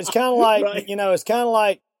a sandwich. It's kind of like, right. It's kind of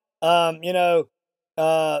like,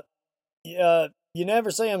 you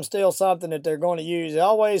never see them steal something that they're going to use. It's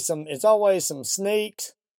always some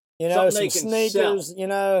sneaks, some sneakers.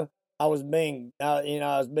 Sell. I was being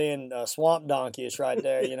swamp donkeyish right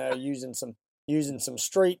there. Using some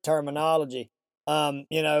street terminology. But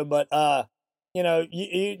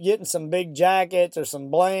you getting some big jackets or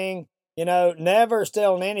some bling. Never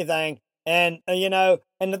stealing anything. And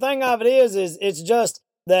and the thing of it is it's just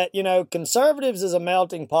that, conservatives is a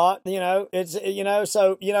melting pot, it's,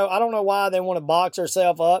 so, I don't know why they want to box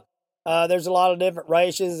herself up. There's a lot of different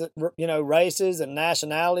races and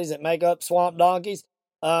nationalities that make up swamp donkeys.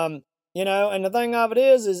 And the thing of it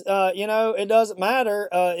is, it doesn't matter,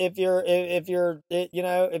 if you're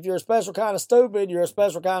a special kind of stupid, you're a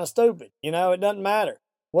special kind of stupid. It doesn't matter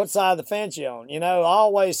what side of the fence you're on. I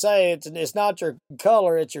always say it's not your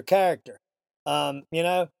color, it's your character. And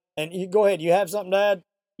you go ahead, you have something to add?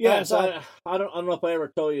 Yes, I don't know if I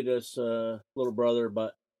ever told you this, little brother,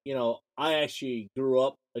 but I actually grew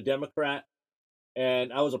up a Democrat,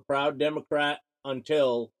 and I was a proud Democrat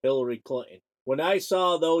until Hillary Clinton. When I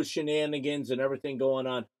saw those shenanigans and everything going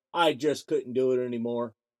on, I just couldn't do it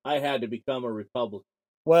anymore. I had to become a Republican.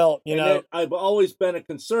 Well, I've always been a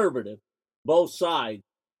conservative, both sides,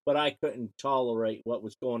 but I couldn't tolerate what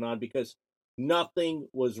was going on because nothing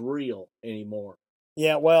was real anymore.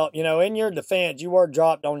 Yeah, well, in your defense, you were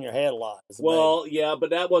dropped on your head a lot. Well, yeah,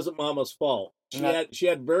 but that wasn't Mama's fault. She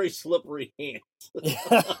had very slippery hands.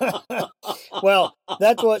 Well,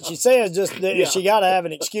 that's what she says. Just that she got to have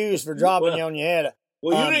an excuse for dropping you on your head.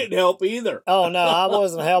 Well, you didn't help either. Oh no, I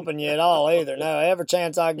wasn't helping you at all either. No, every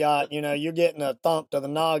chance I got, you're getting a thump to the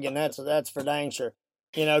noggin. That's for dang sure.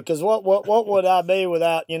 Because what would I be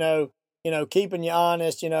without keeping you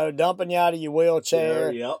honest, dumping you out of your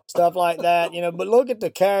wheelchair, stuff like that, But look at the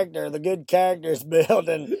character, the good character it's built,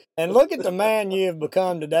 and look at the man you have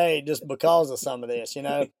become today just because of some of this, And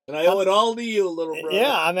I owe it all to you, little brother.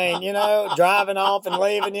 Yeah, I mean, driving off and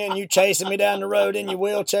leaving you, and you chasing me down the road in your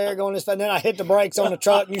wheelchair going this, and then I hit the brakes on the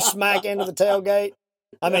truck, and you smack into the tailgate.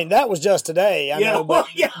 I mean, that was just today. I know, but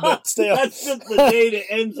still. That's just the day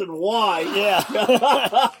that ends in Y. Yeah.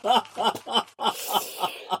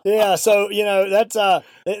 Yeah, so,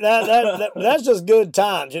 that's just good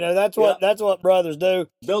times. That's what brothers do.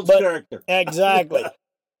 Builds character. Exactly.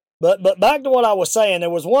 But back to what I was saying, there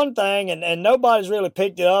was one thing, and nobody's really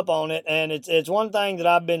picked it up on it, and it's one thing that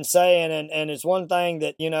I've been saying, and it's one thing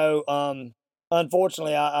that,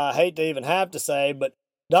 unfortunately, I hate to even have to say, but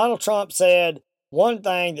Donald Trump said one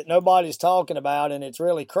thing that nobody's talking about, and it's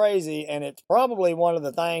really crazy, and it's probably one of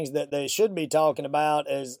the things that they should be talking about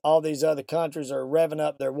as all these other countries are revving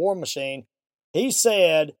up their war machine. He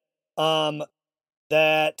said that,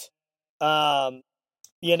 that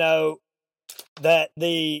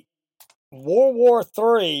the World War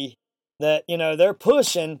III, that, they're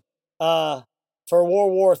pushing for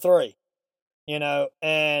World War III,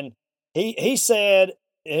 and he said,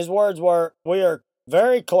 his words were, we are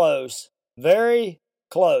very close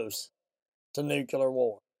to nuclear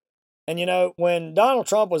war. And, when Donald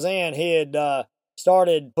Trump was in, he had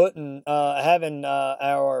started putting, having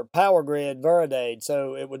our power grid viridated,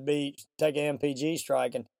 so it would be take an MPG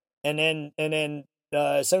strike. And then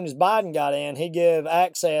as soon as Biden got in, he gave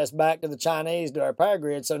access back to the Chinese to our power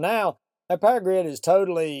grid. So now our power grid is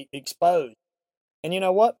totally exposed. And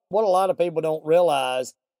what a lot of people don't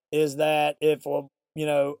realize is that if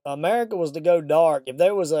America was to go dark, if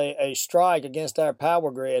there was a strike against our power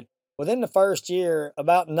grid, within the first year,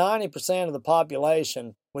 about 90% of the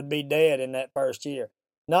population would be dead in that first year.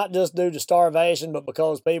 Not just due to starvation, but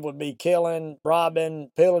because people would be killing,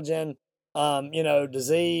 robbing, pillaging,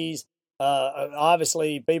 disease.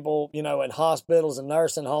 Obviously, people, in hospitals and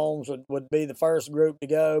nursing homes would be the first group to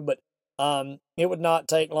go, but it would not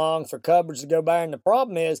take long for coverage to go by. And the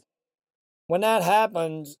problem is, when that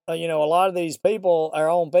happens, a lot of these people, our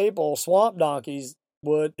own people, swamp donkeys,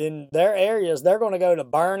 would, in their areas, they're going to go to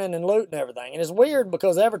burning and looting everything. And it's weird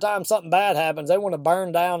because every time something bad happens, they want to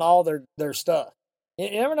burn down all their stuff. You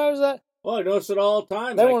ever notice that? Well, I notice it all the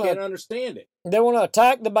time. I can't understand it. They want to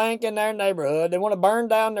attack the bank in their neighborhood. They want to burn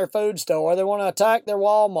down their food store. They want to attack their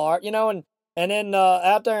Walmart, and then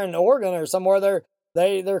out there in Oregon or somewhere,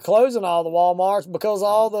 they're closing all the Walmarts because of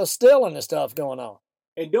all the stealing and stuff going on.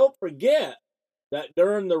 And don't forget that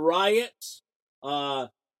during the riots,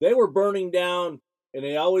 they were burning down, and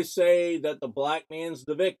they always say that the black man's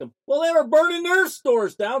the victim. Well, they were burning their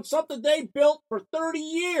stores down, something they built for 30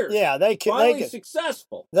 years. Yeah, they could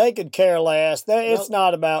successful. They could care less. It's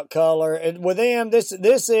not about color. With them, this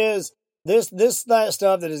that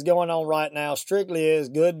stuff that is going on right now strictly is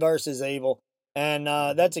good versus evil, and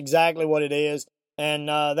that's exactly what it is, and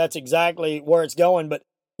that's exactly where it's going. But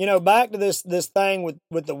back to this thing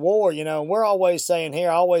with the war, we're always saying here,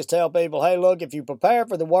 I always tell people, hey, look, if you prepare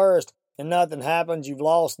for the worst and nothing happens, you've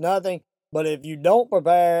lost nothing. But if you don't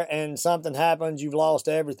prepare and something happens, you've lost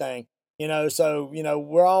everything. So,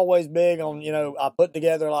 we're always big on, I put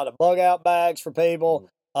together a lot of bug out bags for people.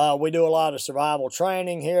 We do a lot of survival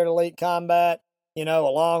training here at Elite Combat,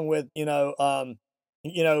 along with,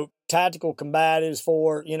 tactical combatives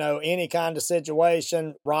for, any kind of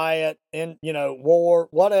situation, riot, and, war,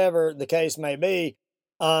 whatever the case may be.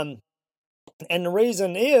 And the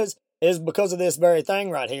reason is because of this very thing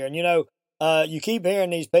right here. And, you keep hearing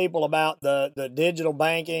these people about the digital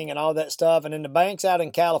banking and all that stuff. And then the banks out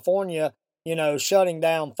in California, shutting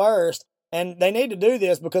down first. And they need to do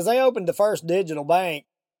this because they opened the first digital bank,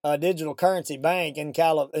 digital currency bank in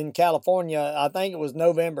California. I think it was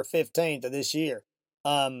November 15th of this year.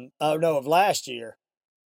 Of last year.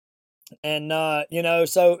 And,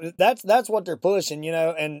 so that's what they're pushing,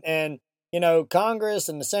 and Congress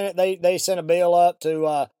and the Senate, they sent a bill up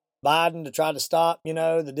to, Biden to try to stop,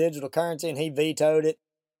 the digital currency, and he vetoed it.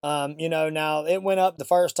 Now it went up the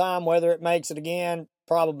first time, whether it makes it again,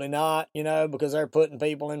 probably not, because they're putting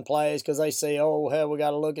people in place because they see, oh, hell, we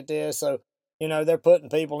got to look at this. So, they're putting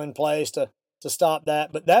people in place to stop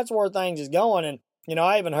that, but that's where things is going.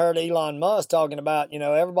 I even heard Elon Musk talking about,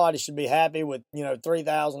 everybody should be happy with,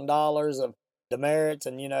 $3,000 of demerits.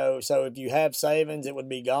 And, so if you have savings, it would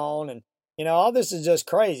be gone. And, all this is just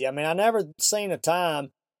crazy. I mean, I never seen a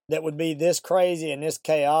time that would be this crazy and this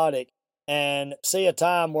chaotic, and see a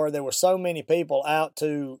time where there were so many people out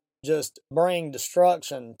to just bring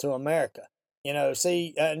destruction to America.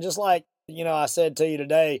 And just like, I said to you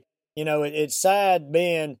today, it's sad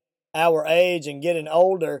being our age and getting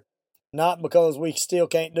older, not because we still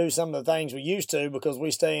can't do some of the things we used to, because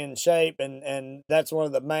we stay in shape, and that's one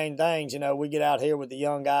of the main things. We get out here with the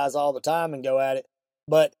young guys all the time and go at it.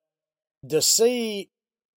 But to see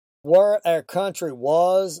where our country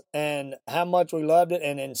was and how much we loved it,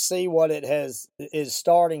 and then see what it is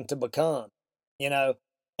starting to become,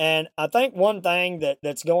 And I think one thing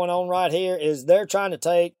that's going on right here is they're trying to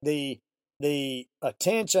take the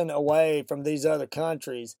attention away from these other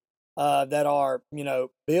countries that are,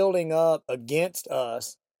 building up against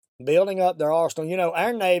us, building up their arsenal.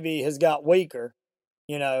 Our Navy has got weaker.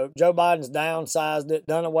 Joe Biden's downsized it,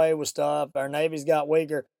 done away with stuff. Our Navy's got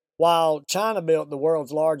weaker, while China built the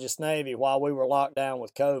world's largest Navy while we were locked down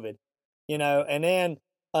with COVID. And then,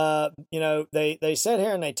 they sit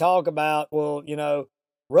here and they talk about, well,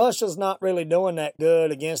 Russia's not really doing that good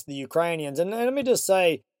against the Ukrainians. And let me just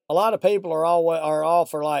say, a lot of people are all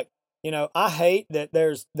for, like, I hate that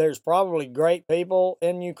there's probably great people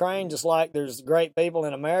in Ukraine, just like there's great people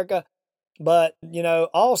in America. But,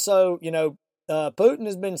 also, Putin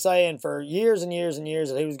has been saying for years and years and years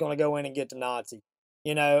that he was going to go in and get the Nazi,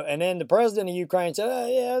 and then the president of Ukraine said, oh,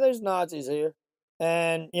 yeah, there's Nazis here.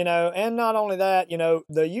 And, and not only that,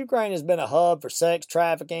 the Ukraine has been a hub for sex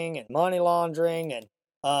trafficking and money laundering and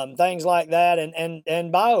things like that,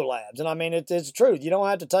 and biolabs. And I mean, it's the truth. You don't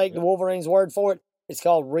have to take the Wolverine's word for it. It's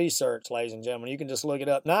called research, ladies and gentlemen. You can just look it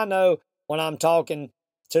up. And I know when I'm talking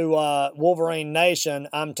to Wolverine Nation,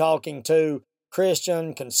 I'm talking to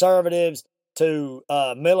Christian conservatives, to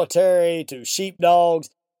military, to sheepdogs.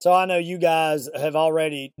 So I know you guys have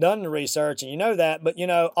already done the research, and you know that. But,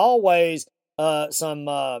 always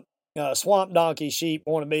some swamp donkey sheep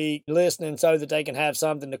want to be listening so that they can have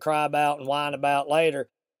something to cry about and whine about later,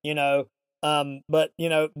 But,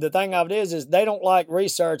 the thing of it is they don't like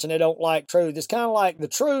research and they don't like truth. It's kind of like the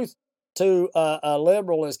truth to a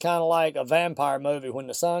liberal is kind of like a vampire movie. When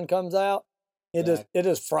the sun comes out, it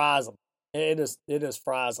just fries them. It just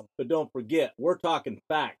fries them. But don't forget, we're talking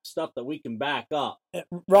facts, stuff that we can back up.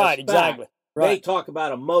 Right, exactly. Right. They talk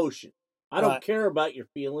about emotion. I don't care about your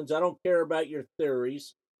feelings. I don't care about your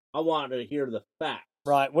theories. I want to hear the facts.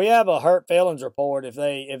 Right. We have a hurt feelings report. If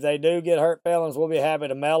they do get hurt feelings, we'll be happy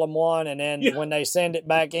to mail them one. And then when they send it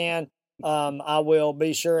back in, I will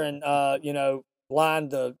be sure and line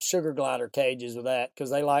the sugar glider cages with that, because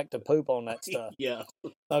they like to poop on that stuff. Yeah.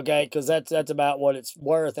 Okay, because that's about what it's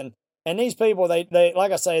worth. And these people, they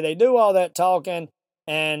like I say, they do all that talking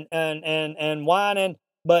and whining.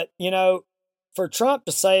 But for Trump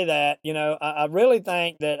to say that, I really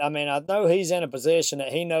think that, I mean, I know he's in a position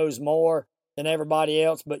that he knows more than everybody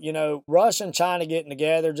else. But Russia and China getting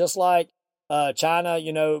together, just like China,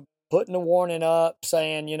 putting the warning up,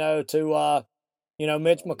 saying to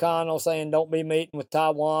Mitch McConnell, saying don't be meeting with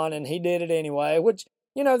Taiwan, and he did it anyway, which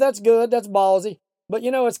that's good, that's ballsy. But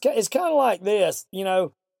it's kind of like this,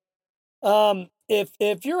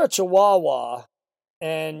 if you're a Chihuahua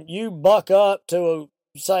and you buck up to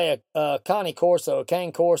say a cane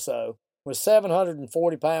corso with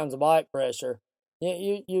 740 pounds of bike pressure,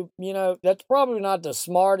 that's probably not the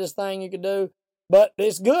smartest thing you could do. But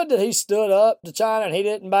it's good that he stood up to China and he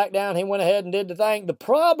didn't back down. He went ahead and did the thing. The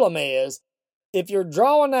problem is, if you're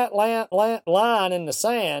drawing that line in the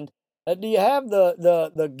sand, do you have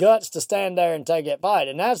the guts to stand there and take that fight?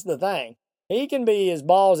 And that's the thing. He can be as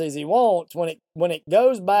ballsy as he wants. When it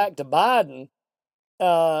goes back to Biden,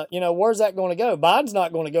 where's that going to go? Biden's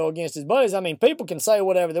not going to go against his buddies. I mean, people can say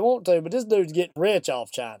whatever they want to, but this dude's getting rich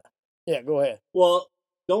off China. Yeah, go ahead. Well,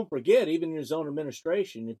 don't forget, even in his own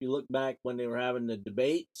administration, if you look back when they were having the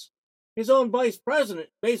debates, his own vice president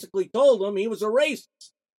basically told him he was a racist.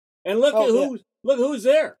 And look who's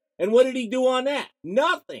there. And what did he do on that?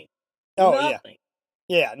 Nothing. Oh, Nothing.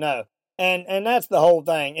 Yeah, no. And that's the whole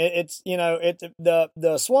thing. It's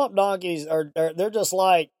the swamp donkeys they're just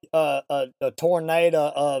like a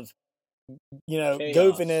tornado of chaos.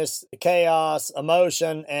 Goofiness, chaos,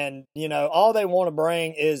 emotion, and all they want to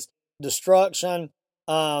bring is destruction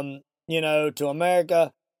to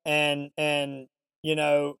America, and I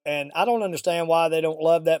don't understand why they don't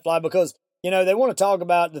love that fly, because they want to talk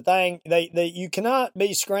about the thing. You cannot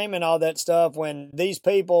be screaming all that stuff when these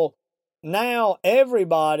people. Now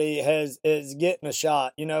everybody is getting a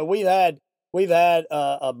shot. We've had we've had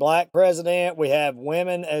a black president. We have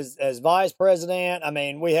women as vice president. I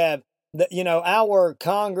mean, we have our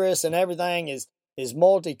Congress and everything is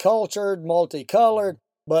multicultural, multicolored,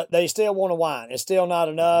 but they still want to whine. It's still not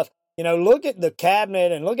enough. Look at the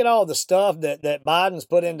cabinet and look at all the stuff that Biden's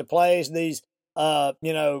put into place. These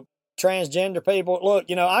transgender people. Look,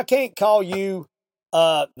 I can't call you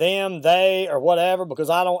them, they, or whatever, because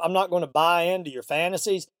I'm not going to buy into your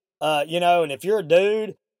fantasies. And if you're a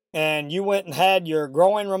dude and you went and had your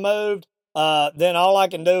groin removed, then all I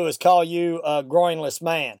can do is call you a groinless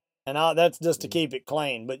man. And that's just to keep it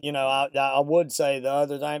clean. But, I would say the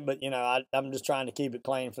other thing, but, I'm just trying to keep it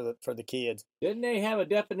clean for the kids. Didn't they have a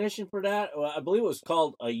definition for that? Well, I believe it was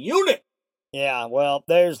called a eunuch. Yeah, well,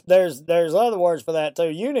 there's other words for that too.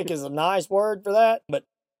 Eunuch is a nice word for that, but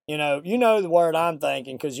you know the word I'm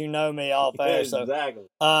thinking because you know me off air. So, exactly.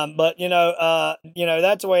 But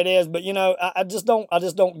that's the way it is. But I just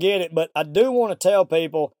don't get it. But I do want to tell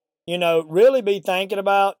people, really be thinking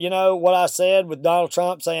about, what I said with Donald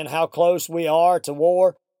Trump saying how close we are to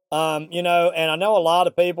war. And I know a lot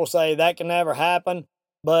of people say that can never happen.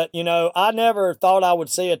 But, I never thought I would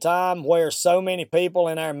see a time where so many people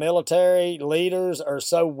in our military leaders are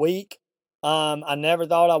so weak. I never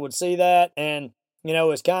thought I would see that. And,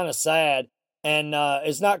 it's kind of sad. And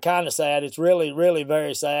it's not kind of sad. It's really, really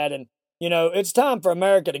very sad. And, it's time for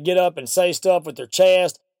America to get up and say stuff with their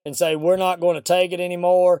chest and say, we're not going to take it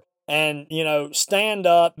anymore. And, stand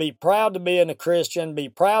up, be proud to be a Christian, be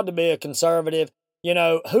proud to be a conservative.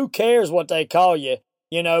 Who cares what they call you?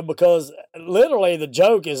 Because literally the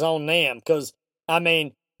joke is on them. Because,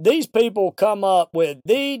 these people come up with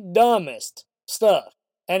the dumbest stuff.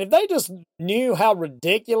 And if they just knew how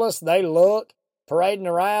ridiculous they look parading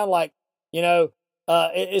around, like,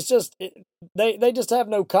 it's just, they just have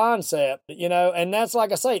no concept, and that's,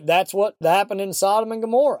 like I say, that's what happened in Sodom and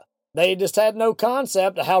Gomorrah. They just had no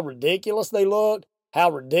concept of how ridiculous they looked, how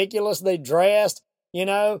ridiculous they dressed,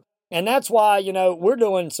 and that's why, we're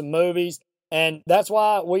doing some movies. And that's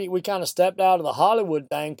why we kind of stepped out of the Hollywood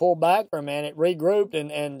thing, pulled back for a minute, regrouped,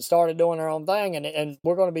 and started doing our own thing. And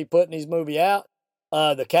we're going to be putting these movies out.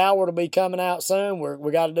 The Coward will be coming out soon.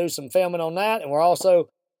 We got to do some filming on that. And we're also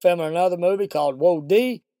filming another movie called Whoa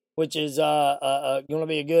D, which is going to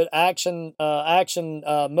be a good action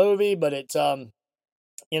movie. But it's,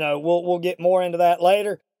 we'll get more into that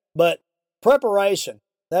later. But preparation,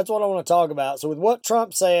 that's what I want to talk about. So with what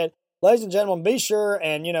Trump said, ladies and gentlemen, be sure,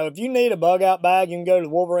 and if you need a bug out bag, you can go to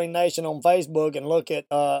Wolverine Nation on Facebook and look at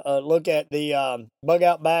the bug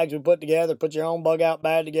out bags we put together. Put your own bug out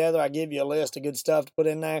bag together. I give you a list of good stuff to put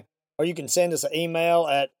in there, or you can send us an email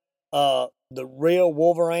at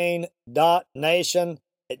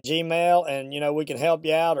therealwolverine.nation@gmail, and we can help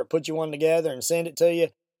you out or put you one together and send it to you.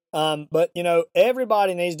 But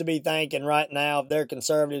everybody needs to be thinking right now, if they're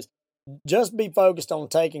conservatives, just be focused on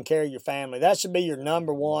taking care of your family. That should be your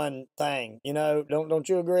number one thing. Don't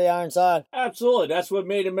you agree, Ironside? Absolutely. That's what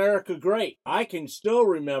made America great. I can still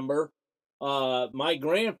remember my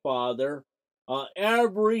grandfather.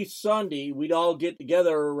 Every Sunday, we'd all get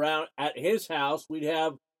together around at his house. We'd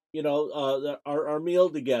have, our meal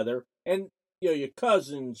together. And, your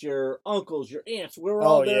cousins, your uncles, your aunts, we were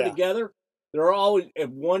all there together. They're always, if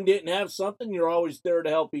one didn't have something, you're always there to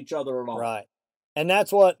help each other along. Right. And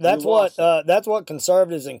that's what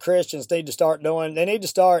conservatives and Christians need to start doing. They need to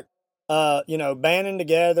start, banding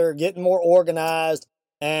together, getting more organized,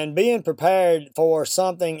 and being prepared for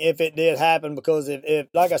something if it did happen. Because if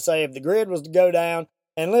like I say, if the grid was to go down,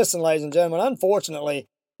 and listen, ladies and gentlemen, unfortunately,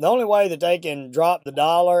 the only way that they can drop the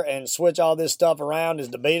dollar and switch all this stuff around is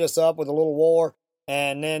to beat us up with a little war.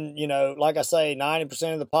 And then, like I say,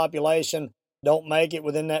 90% of the population don't make it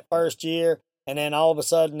within that first year. And then all of a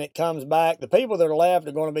sudden it comes back. The people that are left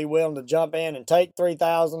are going to be willing to jump in and take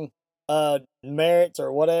 3,000 merits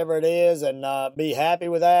or whatever it is and be happy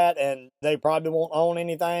with that. And they probably won't own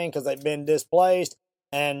anything because they've been displaced.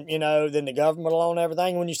 And, then the government will own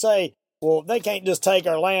everything. When you say, well, they can't just take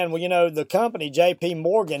our land. Well, the company, J.P.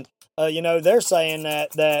 Morgan, they're saying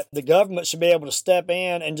that the government should be able to step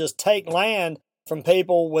in and just take land from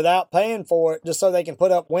people without paying for it just so they can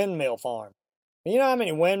put up windmill farms. You know how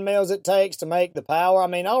many windmills it takes to make the power?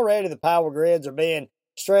 Already the power grids are being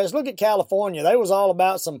stressed. Look at California. They was all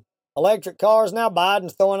about some electric cars. Now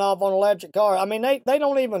Biden's throwing off on electric cars. They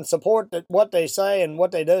don't even support what they say and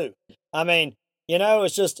what they do.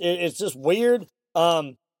 It's just weird.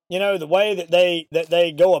 The way that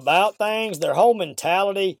they go about things, their whole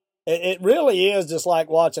mentality, it really is just like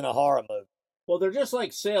watching a horror movie. Well, they're just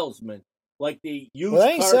like salesmen, like the used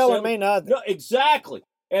they ain't car selling me nothing. No, exactly.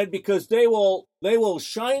 And because they will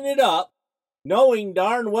shine it up knowing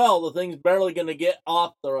darn well the thing's barely going to get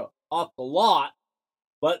off the lot,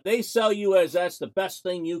 but they sell you as that's the best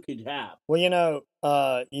thing you could have. Well,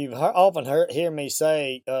 you've often hear me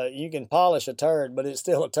say you can polish a turd, but it's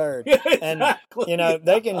still a turd. Yeah, exactly. And,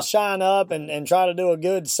 they can shine up and try to do a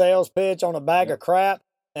good sales pitch on a bag of crap.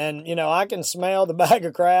 And, I can smell the bag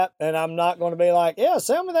of crap, and I'm not going to be like, yeah,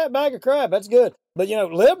 sell me that bag of crap. That's good. But,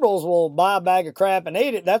 liberals will buy a bag of crap and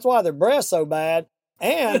eat it. That's why their breath's so bad.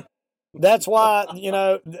 And that's why,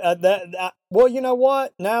 well, you know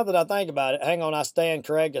what? Now that I think about it, hang on, I stand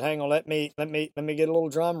corrected. Hang on, let me get a little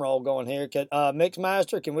drum roll going here.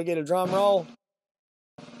 Mixmaster, can we get a drum roll?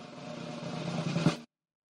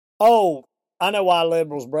 Oh, I know why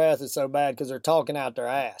liberals' breath is so bad, because they're talking out their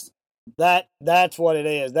ass. That's what it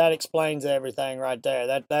is. That explains everything right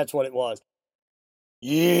there. That's what it was.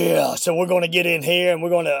 Yeah, so we're going to get in here and we're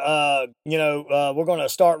going to, we're going to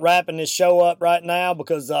start wrapping this show up right now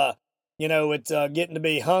because, it's getting to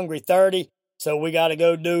be Hungry 30. So we got to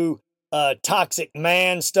go do toxic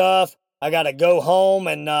man stuff. I got to go home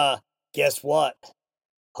and guess what?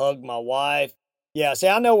 Hug my wife. Yeah, see,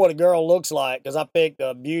 I know what a girl looks like because I picked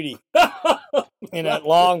a beauty.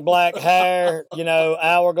 Long black hair,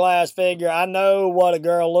 hourglass figure. I know what a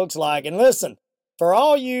girl looks like. And listen, for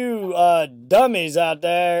all you dummies out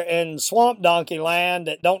there in swamp donkey land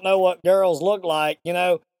that don't know what girls look like,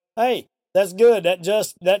 hey, that's good. That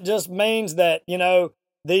just means that,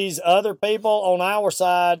 these other people on our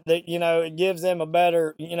side, that, it gives them a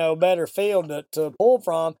better field to pull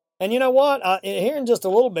from. And you know what? Here in just a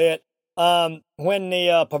little bit, when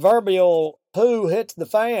the proverbial poo hits the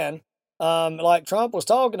fan, like Trump was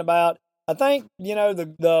talking about, I think,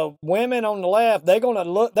 the women on the left, they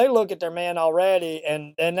look at their man already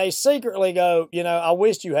and they secretly go, I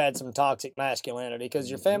wish you had some toxic masculinity because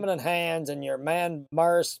your feminine hands and your man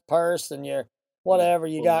purse and your whatever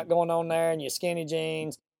you got going on there and your skinny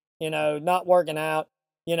jeans, not working out,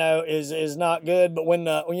 is not good. But when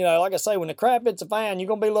like I say, when the crap hits the fan, you're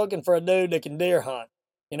going to be looking for a dude that can deer hunt.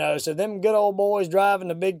 So them good old boys driving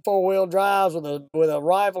the big 4-wheel drives with a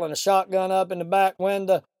rifle and a shotgun up in the back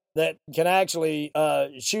window that can actually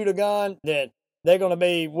shoot a gun, that they're going to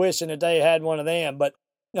be wishing that they had one of them. But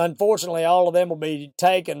unfortunately, all of them will be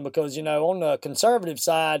taken because, on the conservative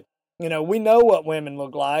side, we know what women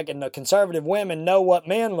look like, and the conservative women know what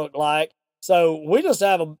men look like. So we just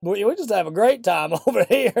have a great time over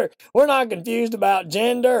here. We're not confused about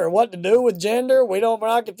gender or what to do with gender. We're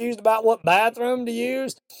not confused about what bathroom to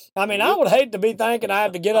use. I mean, I would hate to be thinking I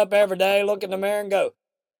have to get up every day, look in the mirror and go,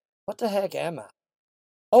 what the heck am I?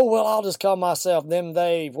 Oh, well, I'll just call myself them,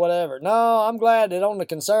 they, whatever. No, I'm glad that on the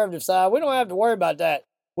conservative side, we don't have to worry about that.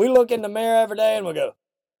 We look in the mirror every day and we go,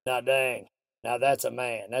 now dang. Now that's a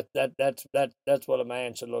man. That's what a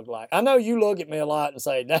man should look like. I know you look at me a lot and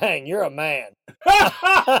say, "Dang, you're a man."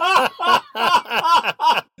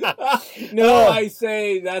 No, I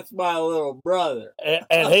say that's my little brother,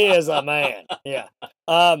 and he is a man. Yeah.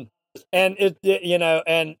 And as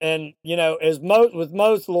with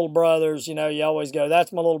most little brothers, you always go,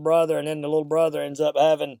 "That's my little brother," and then the little brother ends up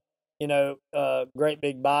having, great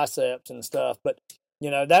big biceps and stuff, but.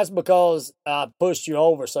 That's because I pushed you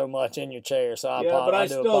over so much in your chair. So I but I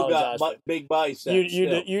do still apologize. got big biceps.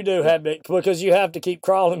 You do have big, because you have to keep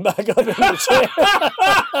crawling back up in your chair.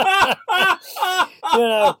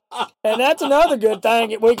 And that's another good thing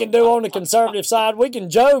that we can do on the conservative side. We can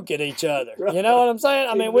joke at each other. You know what I'm saying?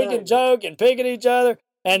 I mean, we can joke and pick at each other.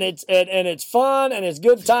 And it's fun and it's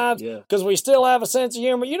good times because we still have a sense of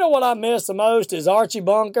humor. You know what I miss the most is Archie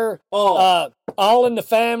Bunker. All in the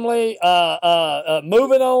Family.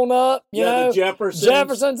 Moving on up. You know, the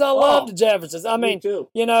Jeffersons. I love the Jeffersons. I mean, too.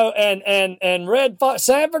 And Red Fox,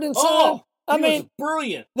 Sanford and Son. I mean,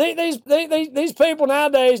 brilliant. These people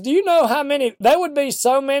nowadays. Do you know how many? There would be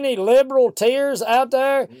so many liberal tears out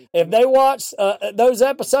there if they watched those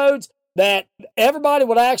episodes that everybody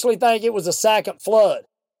would actually think it was a second flood.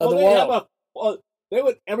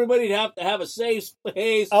 Everybody'd have to have a safe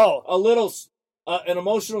space, a little, an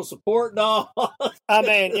emotional support dog. I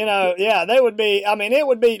mean, they would be, it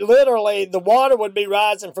would be literally, the water would be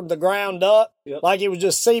rising from the ground up, like it was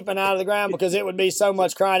just seeping out of the ground because it would be so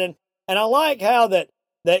much crying. And I like how that,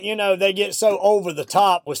 they get so over the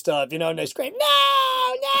top with stuff, and they scream,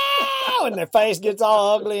 no, and their face gets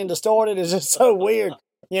all ugly and distorted. It's just so weird,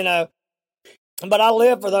 But I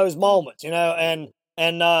live for those moments,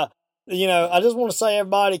 and I just want to say,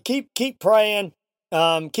 everybody, keep praying,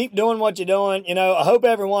 keep doing what you're doing. I hope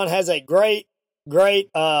everyone has a great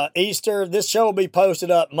Easter. This show will be posted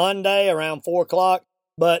up Monday around 4:00.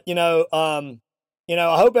 But I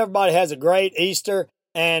hope everybody has a great Easter.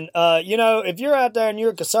 And if you're out there and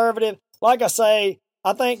you're a conservative, like I say,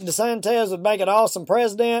 I think DeSantis would make an awesome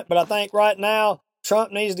president, but I think right now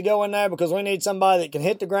Trump needs to go in there because we need somebody that can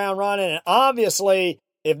hit the ground running. And obviously,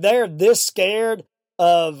 if they're this scared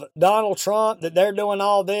of Donald Trump that they're doing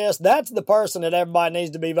all this, that's the person that everybody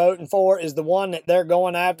needs to be voting for, is the one that they're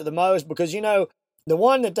going after the most, because, you know, the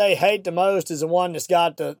one that they hate the most is the one that's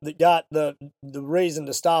got the reason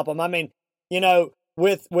to stop them. I mean, you know,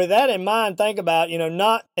 with that in mind, think about, you know,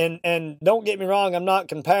 not, and don't get me wrong, I'm not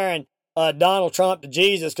comparing Donald Trump to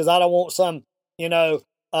Jesus, because I don't want some,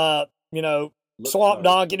 swamp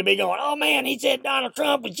donkey to be going, oh man, he said Donald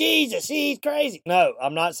Trump was Jesus, he's crazy. No,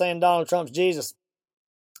 I'm not saying Donald Trump's Jesus.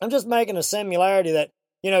 I'm just making a similarity that,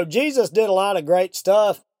 you know, Jesus did a lot of great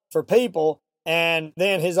stuff for people, and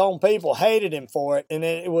then his own people hated him for it. And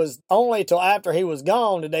it was only till after he was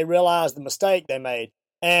gone did they realize the mistake they made.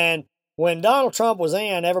 And when Donald Trump was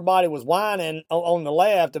in, everybody was whining on the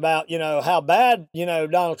left about, you know, how bad, you know,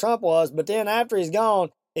 Donald Trump was. But then after he's gone,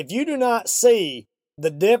 if you do not see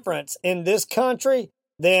the difference in this country,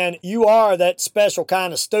 then you are that special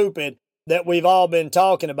kind of stupid that we've all been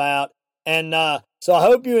talking about. And so I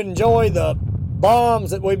hope you enjoy the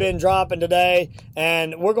bombs that we've been dropping today,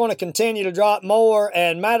 and we're going to continue to drop more.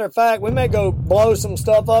 And matter of fact, we may go blow some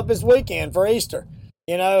stuff up this weekend for Easter.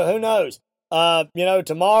 You know, who knows? You know,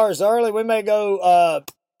 tomorrow's early. We may go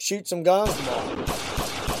shoot some guns tomorrow.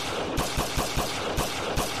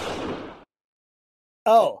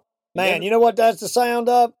 Oh, man, you know what that's the sound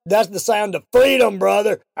of? That's the sound of freedom,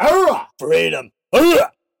 brother. Freedom.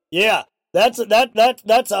 Yeah, that's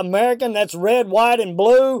American. That's red, white, and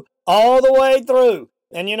blue all the way through.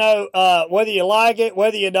 And, you know, whether you like it,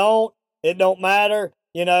 whether you don't, it don't matter.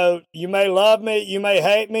 You know, you may love me, you may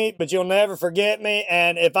hate me, but you'll never forget me.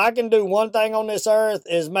 And if I can do one thing on this earth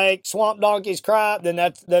is make swamp donkeys cry, then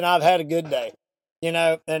I've had a good day. You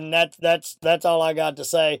know, and that's all I got to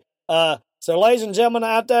say. So ladies and gentlemen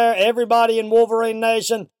out there, everybody in Wolverine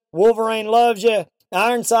Nation, Wolverine loves you.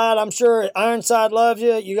 Ironside, I'm sure Ironside loves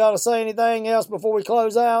you. You got to say anything else before we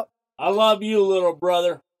close out? I love you, little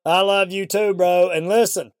brother. I love you too, bro. And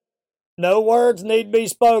listen, no words need to be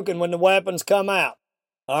spoken when the weapons come out.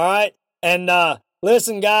 All right? And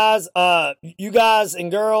listen, guys, you guys and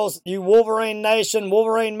girls, you Wolverine Nation,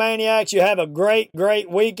 Wolverine Maniacs, you have a great, great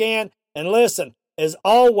weekend. And listen, as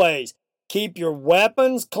always, keep your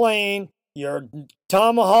weapons clean, your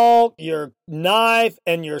tomahawk, your knife,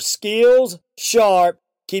 and your skills sharp.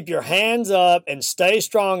 Keep your hands up and stay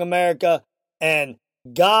strong, America. And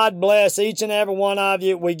God bless each and every one of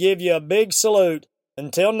you. We give you a big salute.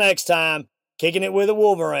 Until next time, kicking it with a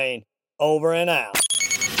Wolverine. Over and out.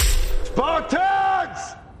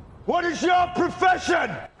 Spartans! What is your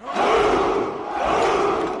profession?